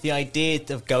like the idea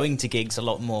of going to gigs a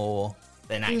lot more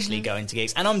than actually going to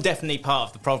gigs, and I'm definitely part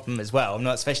of the problem as well. I'm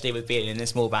not, especially with being in a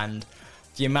small band.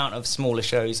 The amount of smaller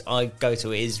shows I go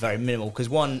to is very minimal because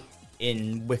one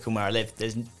in Wickham where I live,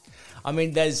 there's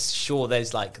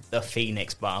like the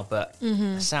Phoenix Bar, but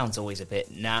the sound's always a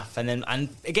bit naff. And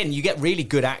again, you get really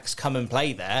good acts come and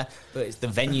play there, but the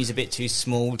venue's a bit too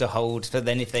small to hold. So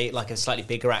then if they like a slightly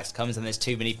bigger act comes and there's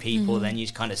too many people, then you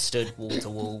kind of stood wall to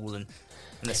wall and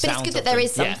the But sound. it's good that there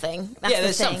is something. That's the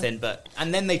there's thing. something.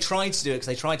 And then they tried to do it because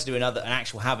they tried to do an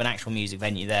actual music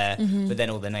venue there, but then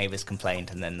all the neighbours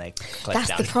complained and then they closed That's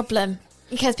down. the problem.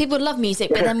 Because people love music,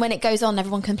 but then when it goes on,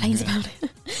 everyone complains about it.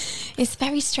 It's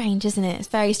very strange, isn't it? It's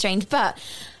very strange. But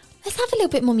let's have a little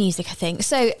bit more music, I think.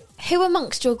 So, who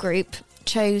amongst your group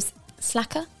chose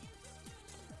Slacker?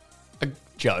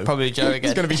 Joe. Probably Joe again.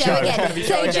 It's going to be Joe Joe. again. It's going to be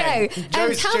So, Joe again. Joe,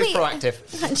 Joe's tell just me- proactive.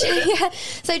 Yeah.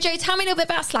 So, Joe, tell me a little bit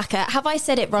about Slacker. Have I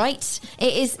said it right?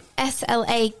 It is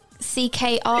SLACKRR.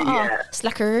 Yeah.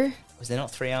 Slacker. Was there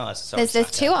not 3 R's? Sorry, There's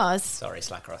 2 R's. Sorry,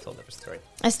 Slacker. I thought there was 3.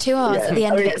 There's 2 R's at the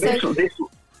end of it. So, this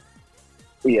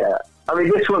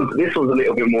one's a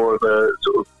little bit more of a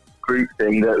sort of group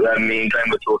thing that me and Glenn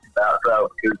were talking about as well,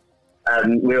 because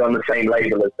we're on the same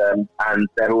label as them, and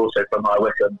they're also from High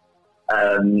Wycombe,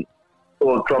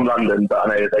 or from London, but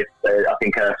I know I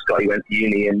think Scotty went to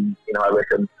uni in High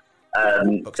Wycombe,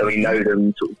 so we know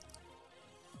them sort of.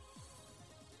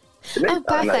 oh,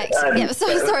 perfect. Yeah,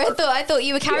 sorry. I thought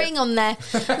you were carrying on there.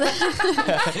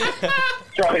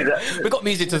 We've got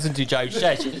music to listen to, Joe.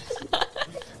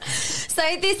 So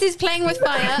this is Playing With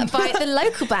Fire by the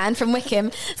local band from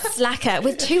Wickham, Slacker,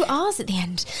 with 2 R's at the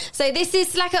end. So this is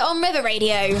Slacker on River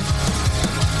Radio.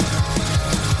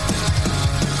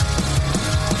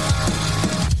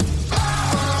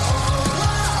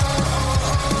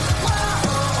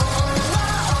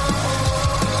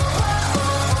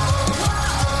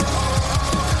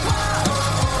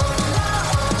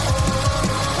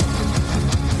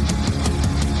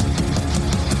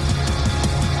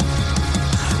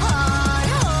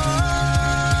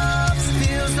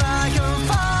 Feels like I'm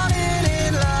falling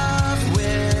in love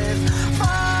with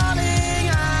falling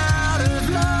out.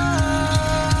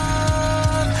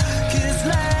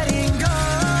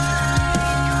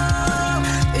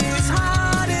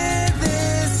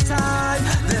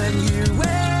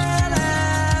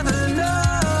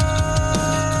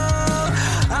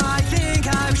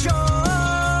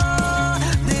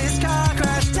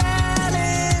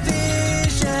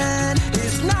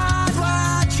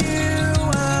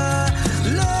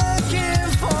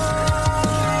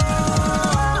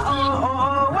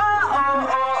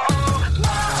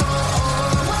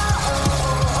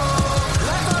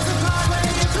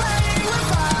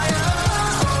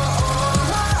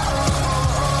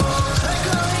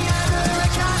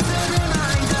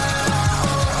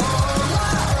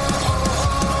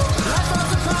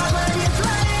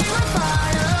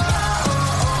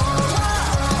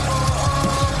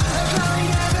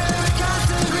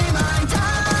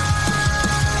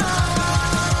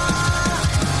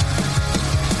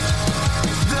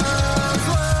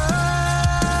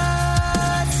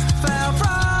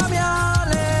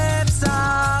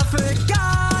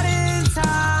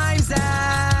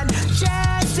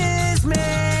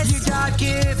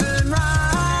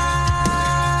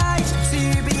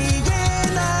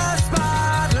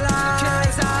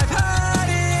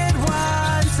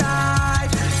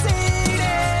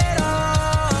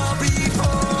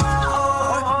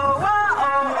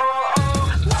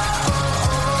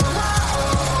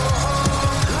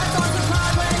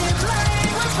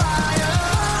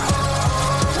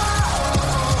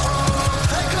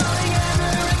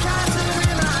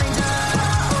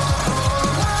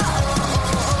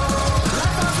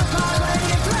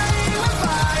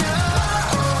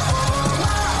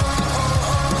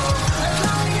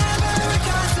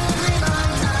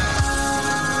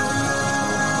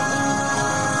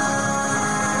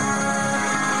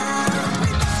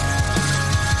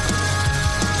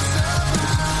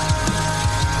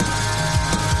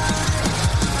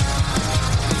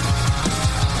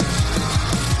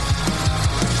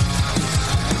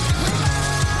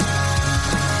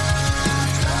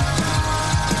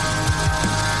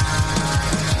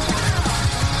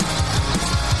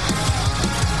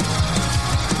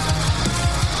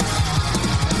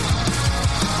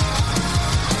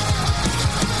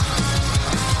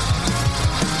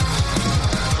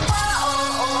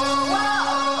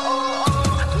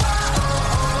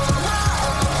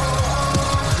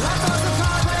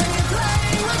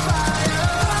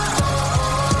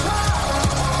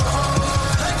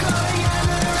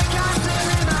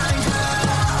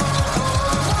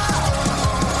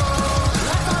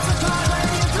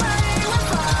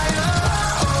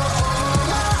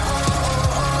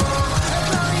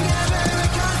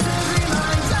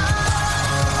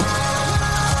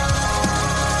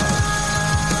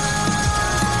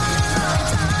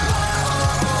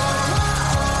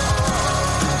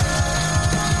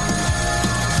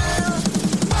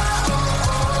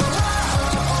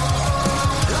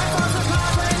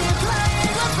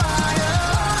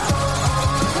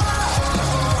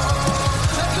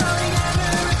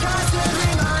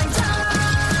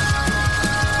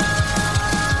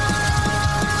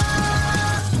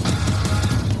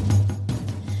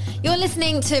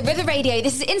 listening to River Radio.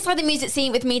 This is Inside the Music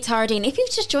Scene with me, Tara Dean. If you've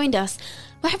just joined us,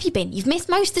 where have you been? You've missed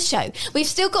most of the show. We've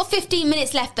still got 15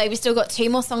 minutes left, though. We've still got 2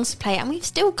 more songs to play, and we've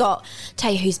still got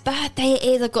tell you whose birthday it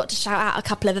is. I've got to shout out a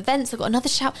couple of events. I've got another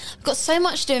shout. I've got so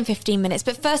much to do in 15 minutes.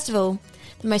 But first of all,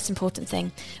 the most important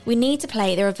thing, we need to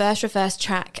play the reverse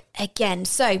track again.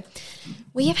 So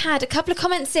we have had a couple of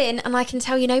comments in, and I can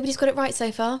tell you nobody's got it right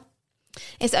so far.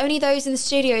 It's only those in the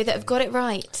studio that have got it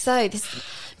right. So this is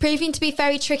proving to be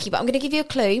very tricky, but I'm going to give you a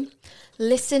clue.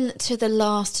 Listen to the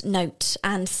last note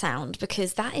and sound,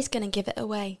 because that is going to give it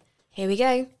away. Here we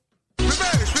go.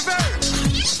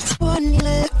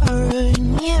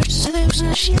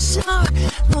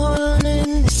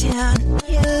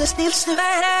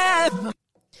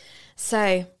 So,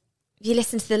 if you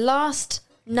listen to the last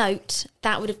note,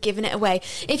 that would have given it away.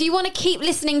 If you want to keep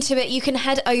listening to it, you can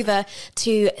head over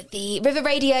to the River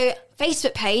Radio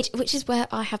Facebook page, which is where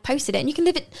I have posted it, and you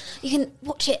can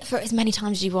watch it for as many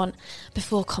times as you want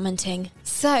before commenting.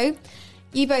 So,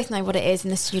 you both know what it is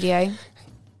in the studio.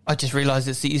 I just realised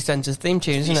it's the EastEnders theme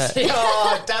tune, isn't it?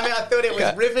 Oh, damn it, I thought it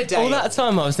was Riverdale. All that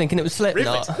time I was thinking it was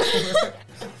Slipknot.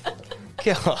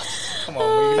 God. Come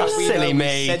on, silly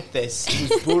me. Said this. It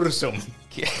was Burzum.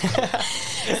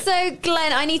 So,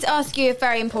 Glenn, I need to ask you a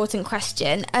very important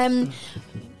question.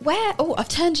 Where? Oh, I've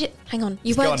turned you. Hang on.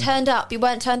 You weren't turned up.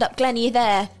 Glenn, are you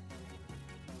there?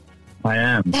 I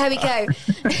am. There we go.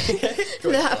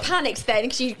 I panicked then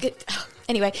because you.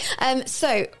 Anyway,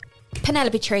 so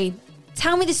Penelope Tree,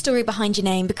 tell me the story behind your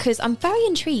name, because I'm very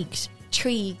intrigued. Do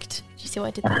you see what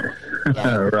I did there?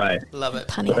 Yeah. Right. Love it.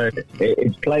 Punny. So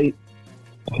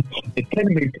it's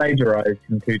technically plagiarised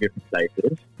from 2 different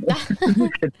places.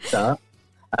 Good start.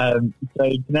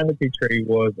 So Penelope Tree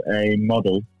was a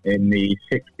model in the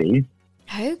 60s.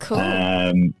 Oh, cool.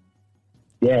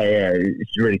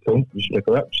 It's really cool. You should look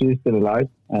her up. She's still alive,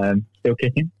 still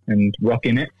kicking and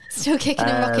rocking it. Still kicking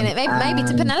and rocking it. Maybe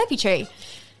to Penelope Tree.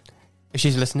 If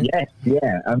she's listening.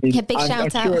 Yeah. I mean, big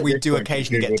shout out. Sure we do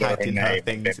occasionally get tagged in her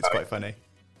things. It's quite funny.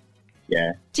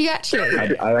 Yeah. Do you actually?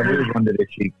 I always wondered if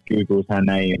she Googles her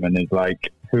name and is like,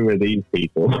 who are these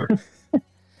people?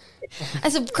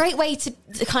 It's a great way to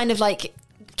kind of like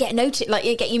get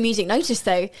your music noticed,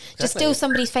 though. Just steal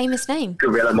somebody's famous name.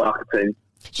 Guerrilla marketing.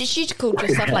 You should call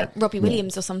yourself like Robbie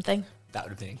Williams or something. That would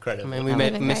have been incredible. I mean,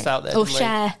 we missed out there. Or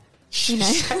Cher. You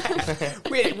know.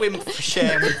 We're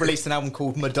Cher. We've released an album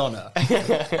called Madonna.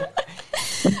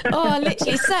 Oh,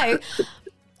 literally. So,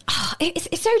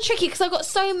 it's so tricky because I've got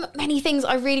so many things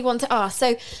I really want to ask.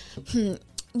 So,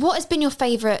 what has been your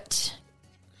favourite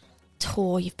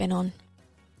tour you've been on?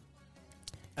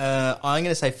 I'm going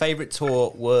to say favourite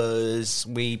tour was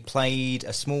we played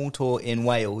a small tour in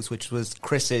Wales, which was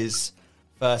Chris's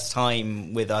first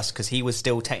time with us because he was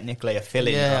still technically a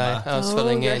fill-in drummer. I was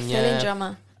filling in. Fill-in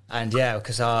drummer. And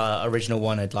because our original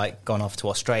one had gone off to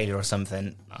Australia or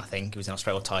something. I think it was in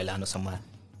Australia or Thailand or somewhere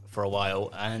for a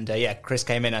while. And Chris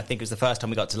came in. I think it was the first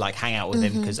time we got to hang out with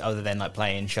him, because other than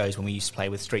playing shows when we used to play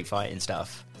with Street Fight and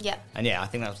stuff. Yeah. And I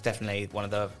think that was definitely one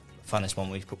of the funnest one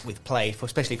we've played,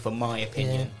 especially for my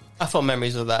opinion. Yeah. I have fond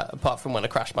memories of that, apart from when I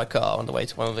crashed my car on the way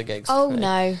to one of the gigs. Oh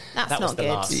no, that's that was not the good.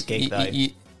 last gig though.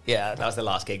 Yeah, that was the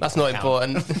last gig. That's not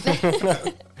important.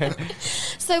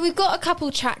 So we've got a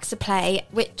couple tracks to play,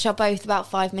 which are both about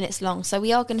 5 minutes long. So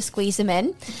we are going to squeeze them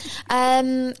in.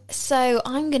 So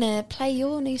I'm going to play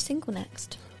your new single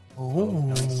next.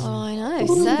 Oh, I know.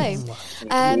 So,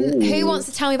 who wants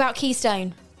to tell me about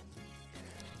Keystone?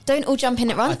 Don't all jump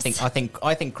in at once. I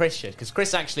think Chris should, because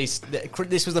Chris actually,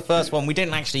 this was the first one we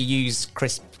didn't actually use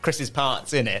Chris's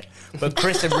parts in it, but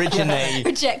Chris originally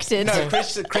rejected. No,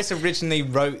 Chris originally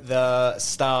wrote the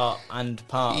start and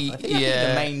part. I think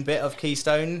the main bit of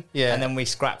Keystone. Yeah, and then we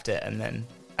scrapped it, and then.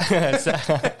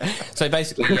 so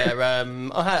basically,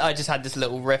 I just had this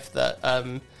little riff that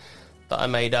I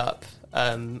made up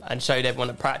and showed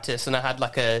everyone at practice, and I had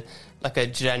like a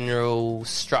general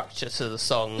structure to the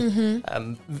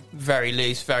song, very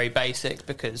loose, very basic,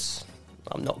 because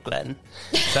I'm not Glenn.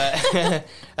 But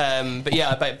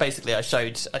basically I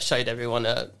showed everyone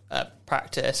at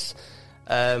practice,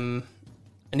 and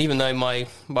even though my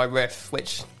riff,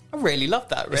 which I really love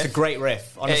that riff, it's a great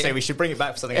riff. Honestly, we should bring it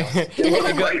back for something else.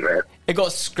 It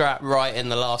got scrapped right in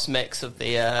the last mix of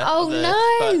the.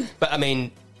 But I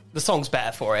mean. The song's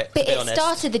better for it, but to be honest.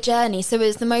 Started the journey, so it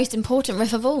was the most important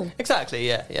riff of all. Exactly,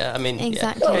 yeah. I mean,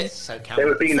 exactly. There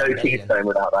would be no Keystone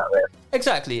without that riff.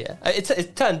 Exactly, yeah.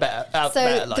 It turned out better.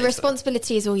 So the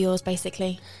responsibility is all yours,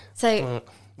 basically. So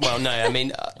Well, no, I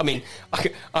mean,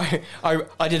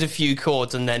 I did a few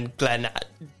chords and then Glenn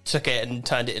took it and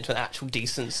turned it into an actual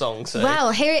decent song. So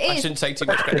well, here it is. I shouldn't take too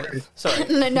much credit. Sorry.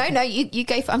 No, you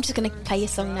go for. I'm just going to play your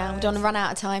song now. I don't want to run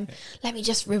out of time. Let me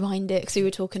just rewind it because we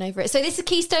were talking over it. So this is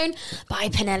Keystone by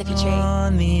Penelope Tree.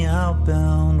 On the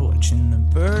outbound, watching the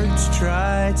birds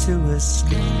try to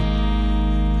escape.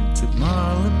 Took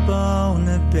Marylebone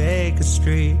to Baker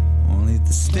Street. Won't leave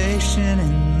the station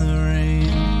in the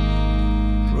rain.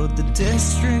 Rode the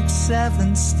District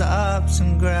 7 stops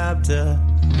and grabbed a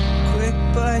quick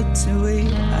bite to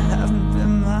eat. I haven't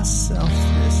been myself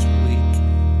this week.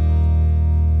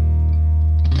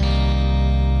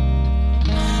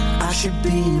 I should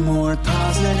be more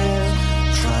positive.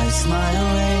 Try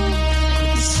smiling,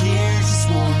 but this year just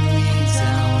wore me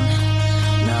down.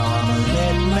 Now I'm a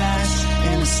lit match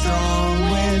in a strong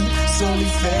wind, slowly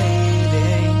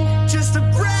fading. Just a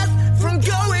breath from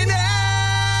going out.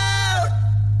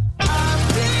 I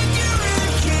think you're in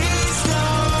a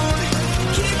keystone,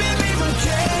 keeping me from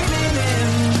caving in.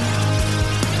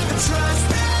 The trust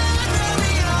that held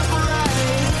me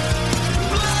upright,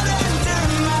 blood under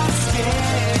my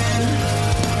skin.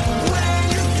 When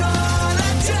you're gone,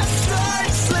 I just start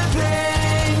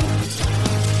slipping.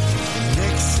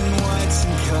 Mixing whites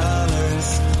and colors,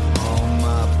 all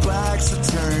my blacks will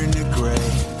turn to gray.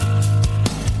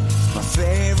 My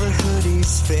favorite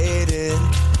hoodie's faded.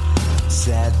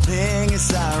 Sad thing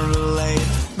is I relate.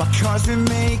 My car's been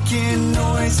making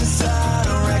noises I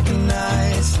don't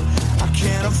recognize. I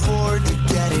can't afford to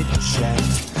get it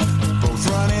checked. Both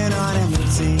running on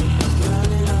empty.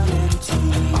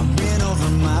 I'm in over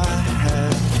my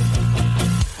head.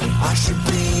 I should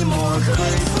be more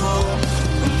grateful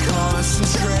and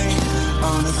concentrate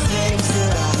on the things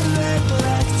that I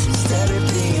neglect instead of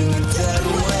being a dead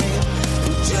weight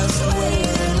and just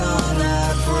waiting on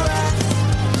that breath.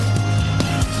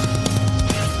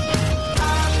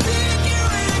 I think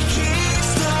you're in a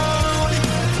keystone,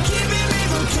 keeping me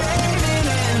from caving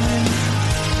in.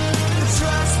 The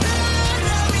trust that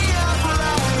held me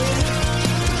upright,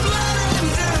 blood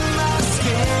under my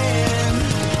skin.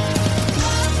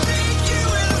 I think you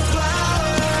in the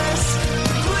flowers,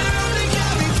 bloom to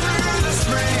get me through the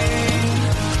spring.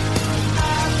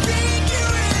 I think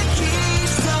you're in a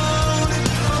keystone,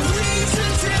 a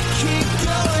reason to keep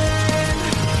going.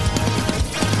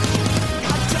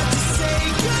 I've got to say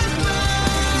goodbye.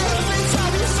 Every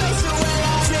time you face away,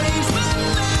 I change my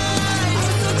mind.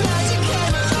 I'm so glad you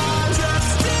came along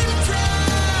just in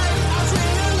time. I've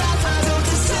realized I don't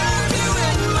deserve you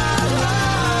in my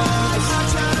life. I'm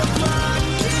trying to block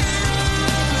you.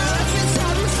 Every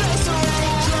time you face away,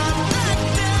 I jump back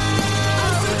down.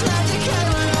 I'm so glad you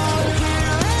came along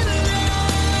here and now.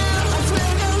 I've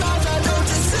realized I don't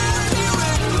deserve you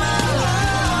in my life.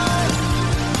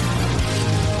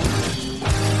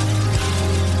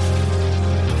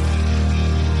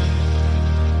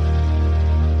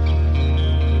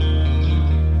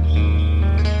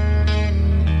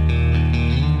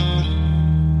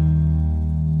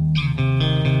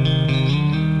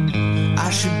 I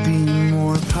should be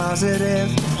more positive.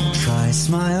 Try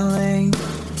smiling.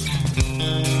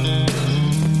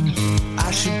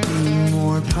 I should be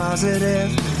more positive.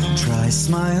 Try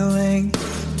smiling.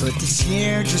 But this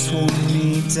year just wore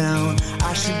me down.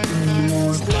 I should be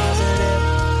more positive.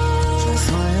 Try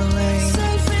smiling.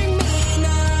 Saving me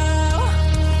now.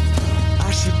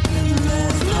 I should be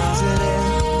more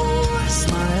positive. Try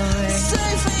smiling.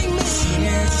 Saving me this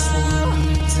year just wore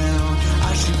me down.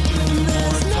 I should be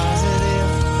more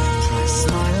positive. Try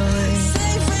smiling.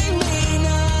 Saving me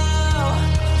now.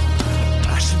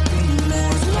 I should be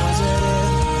more positive.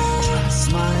 Try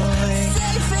smiling.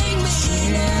 Saving me this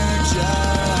year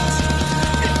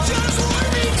just wore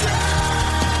me down.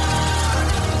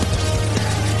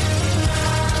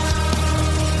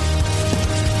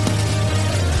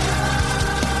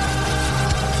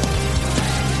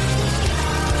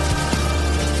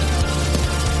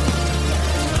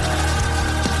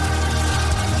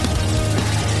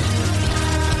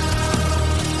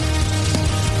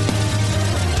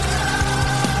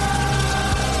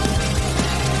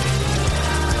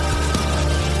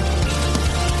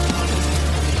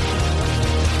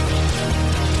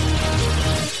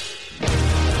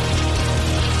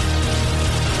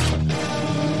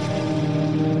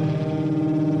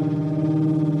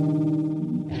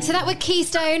 So that were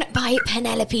Keystone by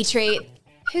Penelope Tree,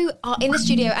 who are in the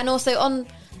studio and also on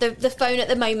the phone at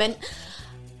the moment.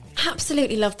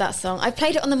 Absolutely love that song. I've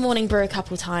played it on the Morning Brew a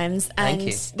couple times, and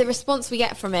the response we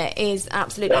get from it is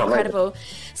absolutely incredible.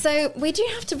 So we do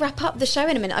have to wrap up the show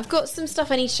in a minute. I've got some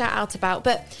stuff I need to shout out about,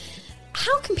 but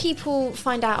how can people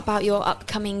find out about your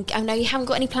upcoming... I know you haven't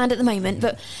got any planned at the moment,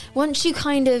 but once you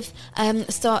kind of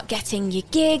start getting your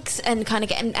gigs and kind of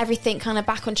getting everything kind of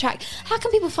back on track, how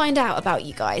can people find out about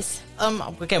you guys?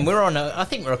 Again, we're on. I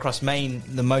think we're across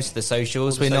most of the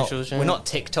socials. We're not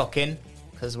TikToking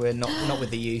because we're not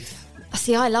with the youth.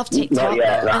 See, I love TikTok, and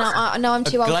I know I'm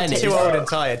too old. Glenn is too old and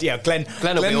tired. Yeah, Glenn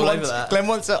will be all over that. Glenn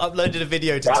once uploaded a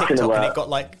video to TikTok and it got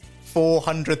like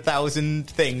 400,000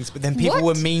 things, but then people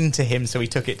were mean to him, so he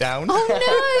took it down.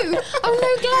 Oh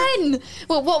no, Glenn!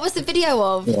 Well, what was the video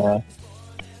of? Yeah.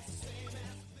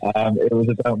 It was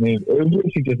about me. It was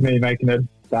literally just me making a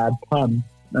bad pun,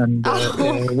 and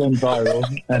it went viral.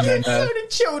 And then the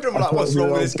children were like, "What's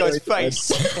wrong with this guy's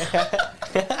face?"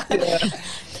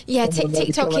 Yeah,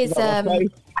 TikTok is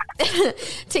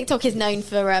TikTok is known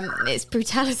for its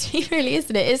brutality, really,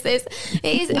 isn't it? It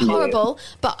is horrible,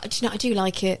 but you know, I do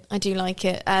like it.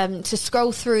 To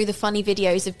scroll through the funny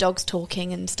videos of dogs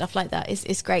talking and stuff like that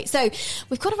is great. So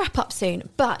we've got to wrap up soon,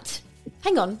 but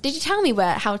hang on, did you tell me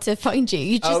how to find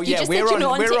you? We're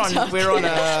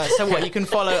on. So what? You can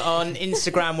follow on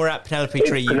Instagram. We're at Penelope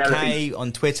Tree UK.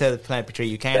 On Twitter, Penelope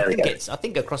Tree UK. I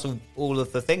think across all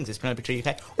of the things, it's Penelope Tree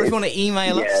UK. Or if you want to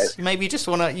email us, maybe you just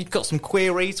you've got some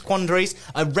quandaries,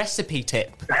 a recipe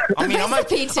tip. I mean, I'm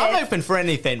open for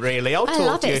anything really. I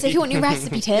love it. So if you want your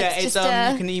recipe tips, you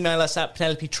can email us at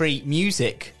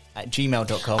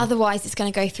penelopetreemusic@gmail.com. Otherwise, it's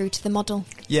going to go through to the model.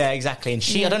 Yeah, exactly. And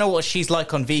I don't know what she's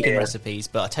like on vegan recipes,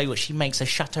 but I tell you what, she makes a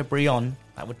Chateaubriand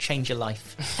that would change your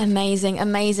life. Amazing. I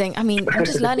mean, I'm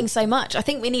just learning so much. I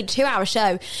think we need a 2-hour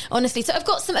show, honestly. So I've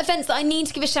got some events that I need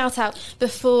to give a shout out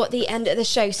before the end of the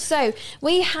show. So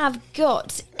we have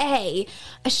got a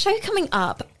show coming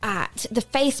up at the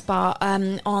Face Bar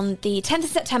on the 10th of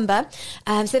September.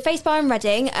 So Face Bar in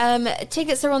Reading.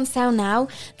 Tickets are on sale now.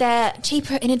 They're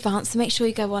cheaper in advance, so make sure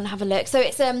you go on and have a look. So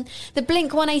it's the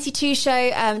Blink 182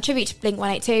 show, tribute to Blink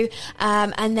 182.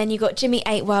 And then you've got Jimmy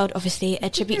Eat World, obviously a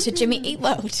tribute to Jimmy Eat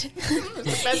World. It's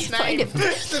the best name.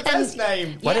 It's the best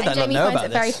name. Why did I not know about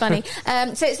this? Very funny.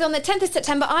 So it's on the 10th of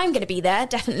September. I'm going to be there,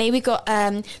 definitely. We've got.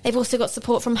 They've also got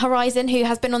support from Horizon, who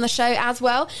has been on the show as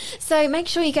well. So make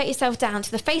sure you get yourself down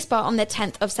to the Face Bar on the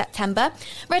 10th of September.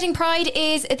 Reading Pride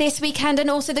is this weekend, and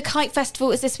also the Kite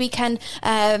Festival is this weekend,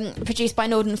 produced by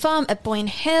Northern Farm at Boyne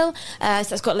Hill.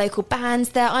 So it's got local bands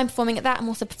there. I'm performing at that. I'm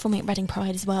also performing at Reading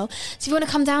Pride as well. So if you want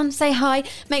to come down, say hi.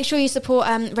 Make sure you support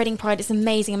Reading Pride. It's an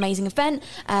amazing event,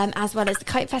 as well as the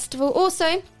Kite Festival.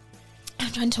 Also,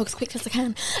 I'm trying to talk as quick as I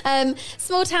can.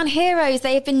 Small Town Heroes,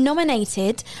 they have been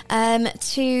nominated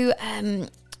to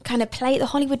kind of play at the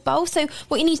Hollywood Bowl. So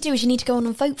what you need to do is you need to go on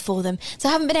and vote for them. So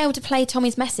I haven't been able to play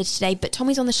Tommy's message today, but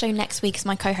Tommy's on the show next week as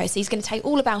my co-host, so he's going to tell you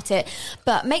all about it.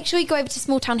 But make sure you go over to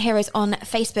Small Town Heroes on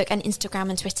Facebook and Instagram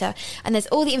and Twitter, and there's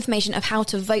all the information of how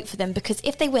to vote for them, because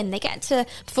if they win, they get to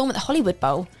perform at the Hollywood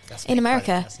Bowl in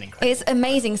America. It's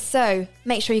amazing. So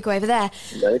make sure you go over there.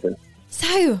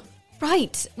 So,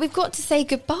 right, we've got to say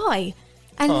goodbye.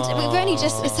 And it's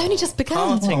only just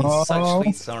begun. Parting is such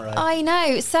sweet sorrow. I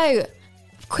know. So,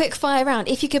 quick fire round.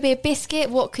 If you could be a biscuit,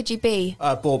 what could you be?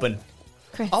 Bourbon.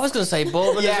 Chris. I was going to say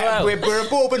bourbon as well. We're a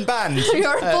bourbon band.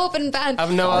 You're a bourbon band. I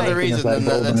have no other reason than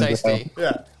that they're tasty.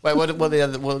 Yeah. Wait, what are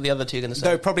the other two going to say?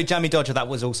 No, probably Jammy Dodger. That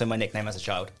was also my nickname as a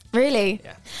child. Really?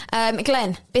 Yeah.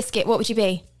 Glenn, biscuit, what would you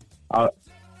be? I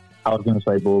was going to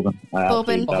say bourbon.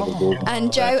 Bourbon.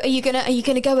 And Joe, are you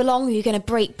gonna go along, or are you gonna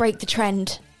break the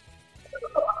trend?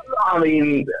 I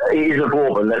mean, it is a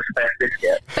bourbon. That's the best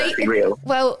biscuit. Let's be real.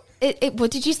 Well, what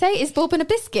did you say? Is bourbon a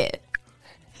biscuit?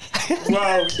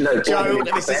 Well, no, Joe,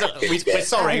 we're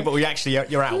sorry, but you're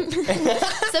out.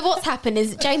 So what's happened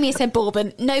is Jamie said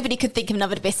bourbon. Nobody could think of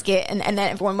another biscuit, and then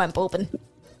everyone went bourbon.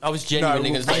 I was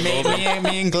genuinely going to say bourbon.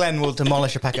 Me and Glenn will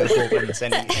demolish a packet of bourbons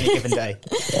any given day.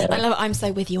 I love it. I'm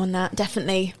so with you on that.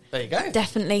 Definitely. There you go.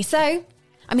 Definitely. So,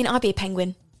 I mean, I'd be a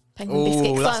penguin.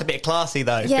 Oh, that's a bit classy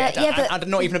though. Yeah, but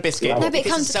not even a biscuit. No, but it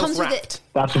comes with it.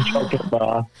 That's a chocolate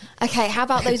bar. Okay, how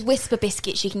about those Whisper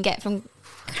biscuits you can get from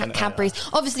Cadbury's?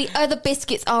 Obviously, other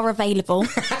biscuits are available.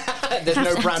 There's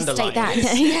no brand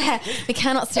alliance. Yeah, we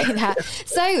cannot state that.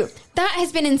 So that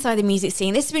has been Inside the Music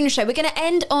Scene. This has been a show. We're going to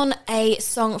end on a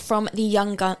song from the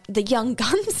Young Guns,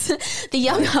 the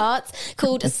Young Hearts,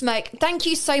 called "Smoke." Thank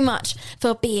you so much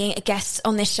for being a guest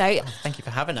on this show. Thank you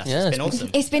for having us. Yeah, it's been awesome.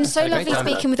 It's been so lovely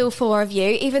speaking with all four of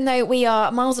you, even though we are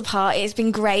miles apart. It's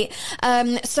been great.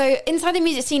 So Inside the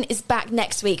Music Scene is back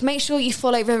next week. Make sure you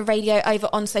follow River Radio over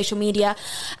on social media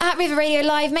at River Radio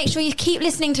Live. Make sure you keep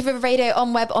listening to River Radio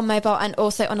on web, on mobile, and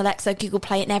also on Alexa, Google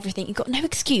Play, and everything. You've got no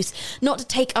excuse not to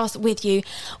take us with you.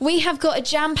 We have got a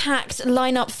jam-packed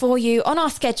lineup for you on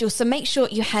our schedule, so make sure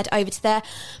you head over to there.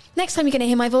 Next time you're going to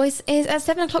hear my voice is at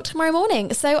 7 o'clock tomorrow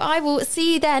morning. So I will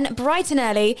see you then bright and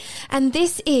early. And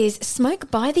this is Smoke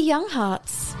by the Young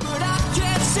Hearts. But I can't